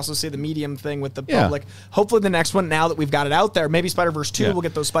numbers, but I also see the medium thing with the public. Hopefully the next one, now that we've got it out there, maybe Spider-Verse 2 will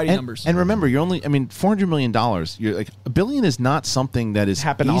get those Spidey numbers. And remember, $400 million, you're $1 billion is not something that is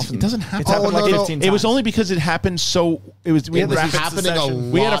happened often. It doesn't happen. It's happened 15 times. It was only because it happened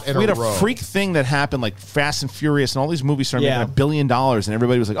we had a freak thing that happened, like Fast and Furious, and all these movies started making $1 billion, and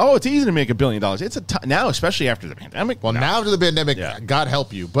everybody was like, oh, it's easy to make $1 billion. It's now, especially after the pandemic. Well, now after the pandemic, God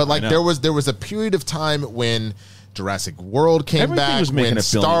help you. But there was a period of time when Jurassic World came Everything back, was making when a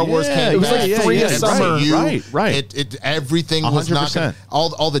film. Star Wars Yeah, came it was back. like 3 a summer. Right. Everything was not 100%.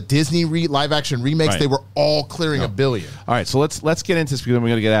 all the Disney live action remakes. Right. They were all clearing $1 billion. All right, so let's get into this because we're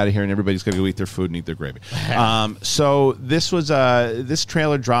going to get out of here, and everybody's going to go eat their food and eat their gravy. So this was this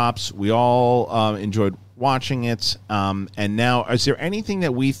trailer drops. We all enjoyed watching it, and now is there anything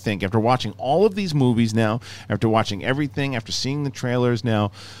that we think after watching all of these movies now, after watching everything, after seeing the trailers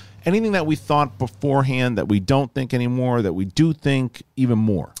now, anything that we thought beforehand that we don't think anymore, that we do think even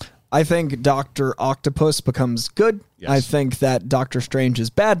more? I think Dr. Octopus becomes good. Yes. I think that Doctor Strange is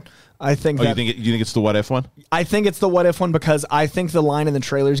bad. I think that you think it's the what if one? I think it's the what if one because I think the line in the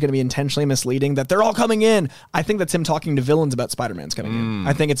trailer is going to be intentionally misleading that they're all coming in. I think that's him talking to villains about Spider-Man's coming in.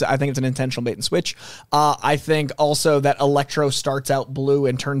 I think it's an intentional bait and switch. I think also that Electro starts out blue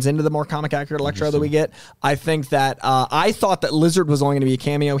and turns into the more comic accurate Electro that we get. I think that I thought that Lizard was only going to be a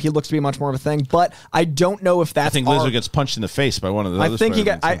cameo. He looks to be much more of a thing, but I don't know if that's. I think Lizard gets punched in the face by one of the. I think he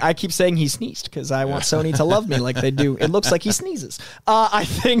got. I keep saying he sneezed because I want Sony to love me like they do. It looks like he sneezes. I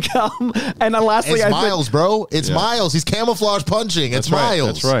think. And then lastly, It's Miles, bro. It's Miles. He's camouflage punching. It's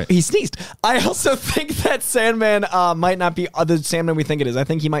Miles. That's right. He sneezed. I also think that Sandman might not be the Sandman we think it is. I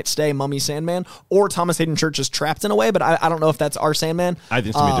think he might stay Mummy Sandman, or Thomas Hayden Church is trapped in a way, but I don't know if that's our Sandman. I think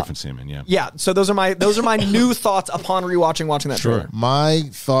it's gonna be a different Sandman. Yeah. Yeah. So those are my new thoughts upon watching that trailer. My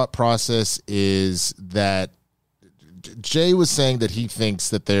thought process is that Jay was saying that he thinks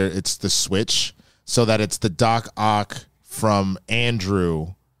that it's the switch, so that it's the Doc Ock from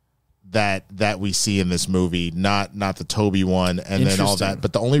Andrew that we see in this movie, not the Toby one, and then all that.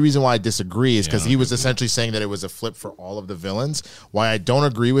 But the only reason why I disagree is because he was essentially saying that it was a flip for all of the villains. Why I don't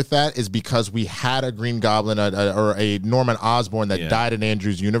agree with that is because we had a Green Goblin or a Norman Osborn that died in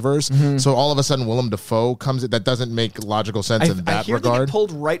Andrew's universe. So all of a sudden Willem Dafoe comes in. That doesn't make logical sense in that regard. They get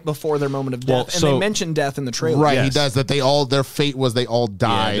pulled right before their moment of death, and they mention death in the trailer. Right, he does that. Their fate was they all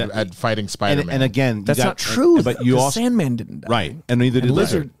died at fighting Spider-Man. And again, that's not true. But you also Sandman didn't die. Right, and neither did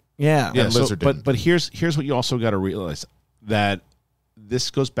Lizard. Yeah. So, but here's what you also got to realize, that this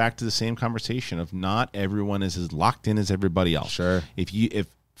goes back to the same conversation of not everyone is as locked in as everybody else. Sure. If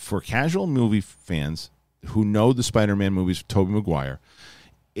for casual movie fans who know the Spider-Man movies with Tobey Maguire,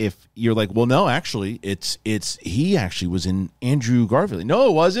 if you're like, well, no, actually, he actually was in Andrew Garfield. No,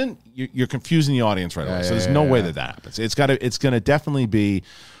 it wasn't. You're confusing the audience right away. So there's no way that happens. It's going to definitely be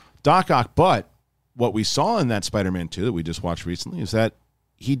Doc Ock. But what we saw in that Spider-Man 2 that we just watched recently is that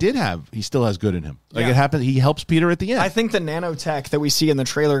he still has good in him. Like it happened. He helps Peter at the end. I think the nanotech that we see in the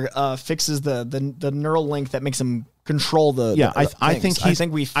trailer fixes the neural link that makes him control the. Yeah, the I think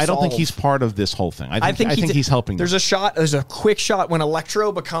I don't think he's part of this whole thing. I think he's helping. There's a quick shot when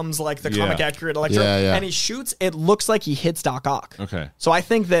Electro becomes like the comic accurate Electro, and he shoots. It looks like he hits Doc Ock. Okay, so I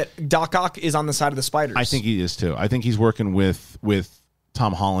think that Doc Ock is on the side of the spiders. I think he is too. I think he's working with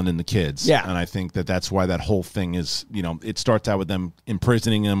Tom Holland and the kids. Yeah. And I think that's why that whole thing is, it starts out with them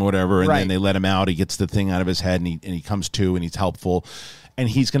imprisoning him or whatever, and then they let him out. He gets the thing out of his head, and he comes to, and he's helpful. And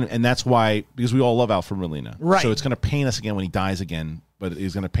and that's why, because we all love Alfred Molina. Right. So it's going to pain us again when he dies again, but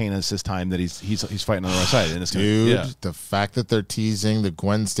he's going to pain us this time that he's fighting on the right side. And it's the fact that they're teasing the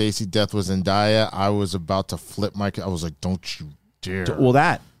Gwen Stacy death was Zendaya, I was about to flip I was like, don't you dare.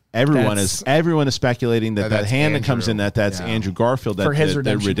 Well, everyone is speculating that hand that comes in that's Andrew Garfield for his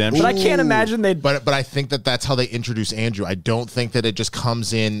redemption. But I can't imagine they'd. But I think that's how they introduce Andrew. I don't think that it just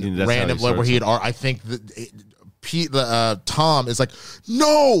comes in random where he had. I think that Tom is like,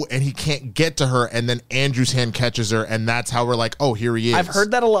 no, and he can't get to her, and then Andrew's hand catches her, and that's how we're like, oh, here he is. I've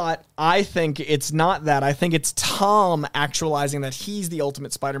heard that a lot. I think it's not that. I think it's Tom actualizing that he's the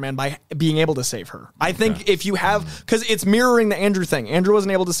ultimate Spider-Man by being able to save her. I think if you have, because it's mirroring the Andrew thing. Andrew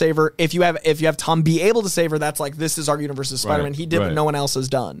wasn't able to save her. If you have Tom be able to save her, that's like, this is our universe's Spider-Man. He did what no one else has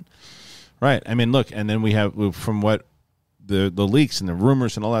done. Right. I mean, look, and then we have, from what the leaks and the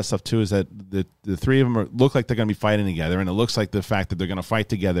rumors and all that stuff too, is that the three of them look like they're going to be fighting together, and it looks like the fact that they're going to fight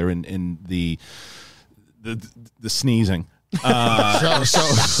together in the sneezing. So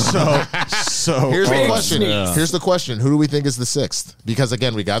here's the question. Here's the question: who do we think is the sixth? Because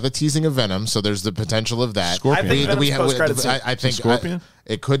again, we got the teasing of Venom, so there's the potential of that. Scorpion. I think Scorpion.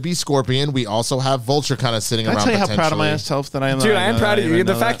 It could be Scorpion. We also have Vulture kind of sitting around. Can I tell you how proud of myself that I am? Dude, I am proud of you.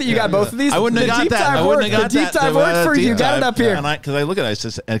 The fact that you got both of these. I wouldn't have got that. The deep dive worked for you. You got it up here. Because I look at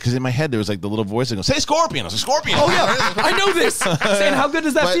it, because in my head there was like the little voice that goes, "Say Scorpion." I was like, "Scorpion." Oh yeah, I know this. Saying how good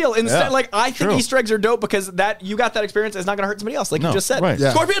does that feel? Instead, I think Easter eggs are dope because that you got that experience. It's not going to hurt somebody else, like you just said.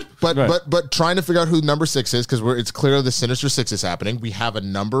 Scorpion. But trying to figure out who number 6 is, because it's clear the Sinister Six is happening. We have a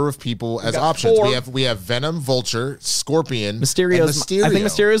number of people as options. 4. We have Venom, Vulture, Scorpion, Mysterio. I think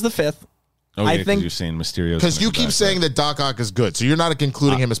Mysterio is the 5th. I think you're saying Mysterio because you keep saying that Doc Ock is good, so you're not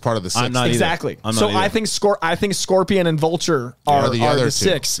including him as part of the 6. Exactly. So I think Scorpion and Vulture are the other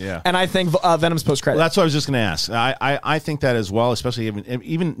 6, and I think Venom's post credit. Well, that's what I was just going to ask. I think that as well, especially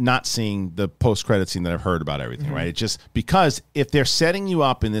even not seeing the post credit scene that I've heard about everything. Right? It just because if they're setting you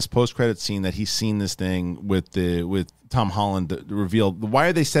up in this post credit scene that he's seen this thing with Tom Holland the reveal, why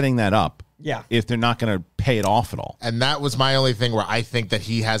are they setting that up? Yeah. If they're not going to pay it off at all. And that was my only thing where I think that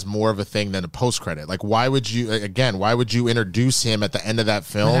he has more of a thing than a post credit. Like, why would you introduce him at the end of that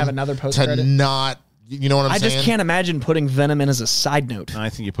film and have another post credit to not, you know what I'm saying? I just can't imagine putting Venom in as a side note. I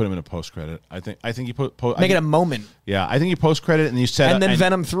think you put him in a post credit. I think you make it a moment. Yeah, I think you post credit and you set and then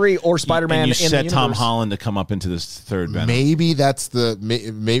Venom 3 or Spider-Man. And you set Tom Holland to come up into this third Venom. Maybe that's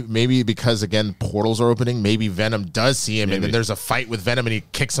maybe because again portals are opening. Maybe Venom does see him, and then there's a fight with Venom, and he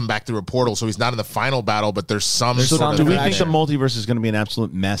kicks him back through a portal. So he's not in the final battle, but there's some. Do we think the multiverse is going to be an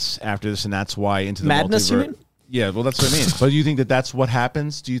absolute mess after this, and that's why into the madness? Multiverse? You mean? Yeah, well, that's what I mean. But do you think that that's what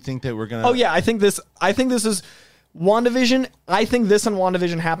happens? Do you think that we're gonna? Oh yeah, I think this is WandaVision. I think this and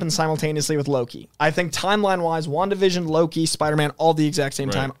WandaVision happen simultaneously with Loki. I think timeline wise, WandaVision, Loki, Spider-Man, all the exact same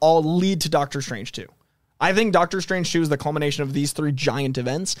time, all lead to Doctor Strange 2. I think Doctor Strange 2 is the culmination of these 3 giant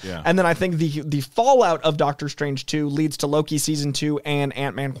events. Yeah. And then I think the fallout of Doctor Strange 2 leads to Loki Season 2 and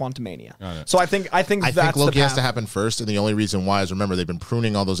Ant-Man Quantumania. So I think that's Loki has to happen first, and the only reason why is, remember, they've been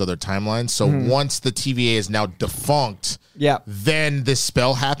pruning all those other timelines. So once the TVA is now defunct, then this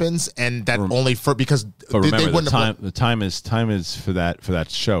spell happens, and that only for because remember, they wouldn't the time is for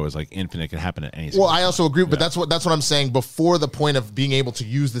that show is like infinite. It can happen at any time. Well, I also agree, but that's what I'm saying. Before the point of being able to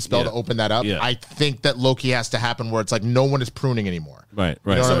use the spell to open that up, I think that Loki has to happen where it's like no one is pruning anymore. Right.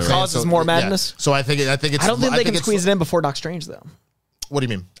 You know so it causes more madness. So I think it's. I don't think they can squeeze it in before Doctor Strange though. What do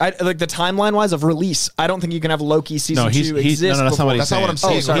you mean? Like the timeline wise of release, I don't think you can have Loki season 2 exist. No, that's not what I'm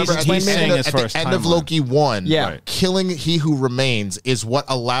saying. He's saying as far as at the end of Loki 1, right. Killing He Who Remains is what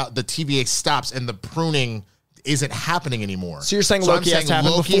allowed the TVA stops, and the pruning isn't happening anymore. So you're saying Loki has to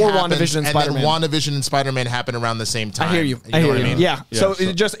happen before WandaVision and Spider-Man. And then WandaVision and Spider-Man happen around the same time. I hear you. You know what I mean? Yeah. So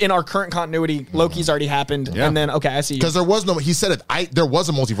just in our current continuity, Loki's already happened, and then I see you. Because there was no. He said it. There was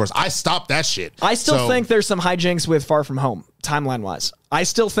a multiverse. I stopped that shit. I still think there's some hijinks with Far From Home, timeline wise. I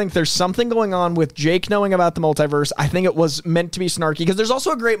still think there's something going on with Jake knowing about the multiverse. I think it was meant to be snarky because there's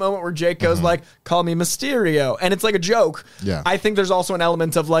also a great moment where Jake goes like, "Call me Mysterio," and it's like a joke. Yeah. I think the's also an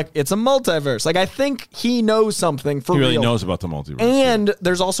element of like it's a multiverse. Like I think he knows something for real. He really knows about the multiverse. And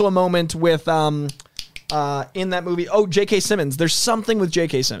there's also a moment with in that movie, J.K. Simmons. There's something with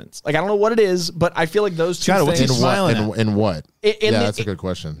J.K. Simmons. Like I don't know what it is, but I feel like those two things. What's he smiling at? In what? That's a good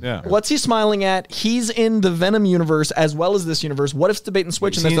question. Yeah. What's he smiling at? He's in the Venom universe as well as this universe. What if it's the bait and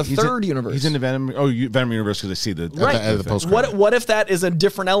switch and there's a third universe? He's in the Venom. Venom universe because they see the the post. What if that is a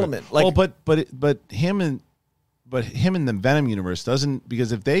different element? Like, but him in the Venom universe doesn't,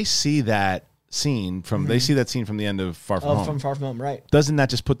 because if they see that scene from they see that scene from the end of Far From Home. From Far From Home, right? Doesn't that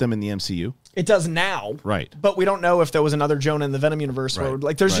just put them in the MCU? It does now, right? But we don't know if there was another Jonah in the Venom universe. Right. Or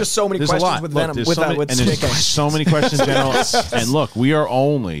like, there's just so many questions with Venom. There's so many questions, General. And look, we are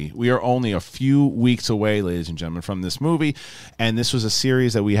only a few weeks away, ladies and gentlemen, from this movie. And this was a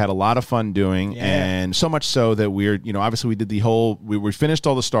series that we had a lot of fun doing, and so much so that we're, obviously we did the whole. We finished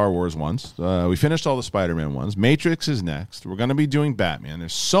all the Star Wars ones. We finished all the Spider-Man ones. Matrix is next. We're going to be doing Batman.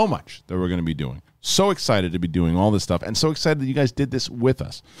 There's so much that we're going to be doing. So excited to be doing all this stuff, and so excited that you guys did this with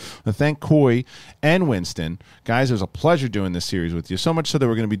us. I thank Coy and Winston. Guys, it was a pleasure doing this series with you, so much so that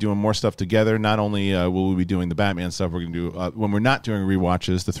we're going to be doing more stuff together. Not only will we be doing the Batman stuff, we're going to do, when we're not doing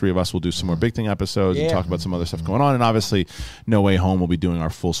rewatches, the three of us will do some more Big Thing episodes and talk about some other stuff going on, and obviously, No Way Home will be doing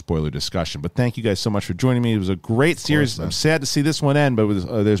our full spoiler discussion. But thank you guys so much for joining me. It was a great series. I'm sad to see this one end,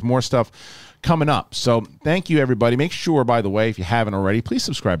 but there's more stuff coming up. So thank you, everybody. Make sure, by the way, if you haven't already, please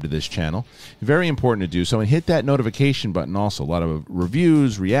subscribe to this channel. Very important to do so. And hit that notification button also. A lot of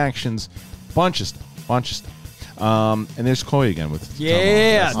reviews, reactions, bunch of stuff. And there's Chloe again with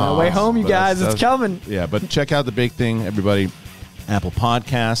No Way Home, you guys. It's coming. Yeah, but check out The Big Thing, everybody. Apple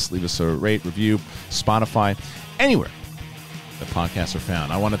Podcasts. Leave us a rate, review. Spotify. Anywhere the podcasts are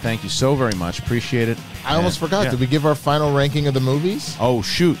found. I want to thank you so very much. Appreciate it. I almost forgot. Did we give our final ranking of the movies? Oh,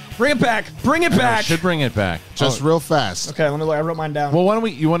 shoot. Bring it back. Bring it back. Should bring it back. Just real fast. Okay, let me look. I wrote mine down. Well, why don't we?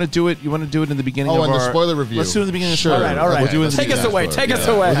 You want to do it? You want to do it in the beginning? In the spoiler review. Let's do it in the beginning. Sure. Of the All right. We'll do it Take us away. Take us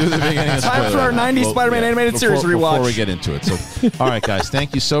away. We'll do the beginning. Of Time for our 90s Spider-Man animated series rewatch. Before we get into it. So, all right, guys.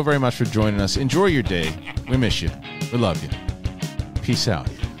 Thank you so very much for joining us. Enjoy your day. We miss you. We love you. Peace out.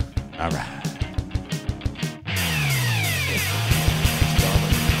 All right.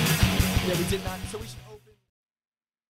 Yeah, we did not. So we should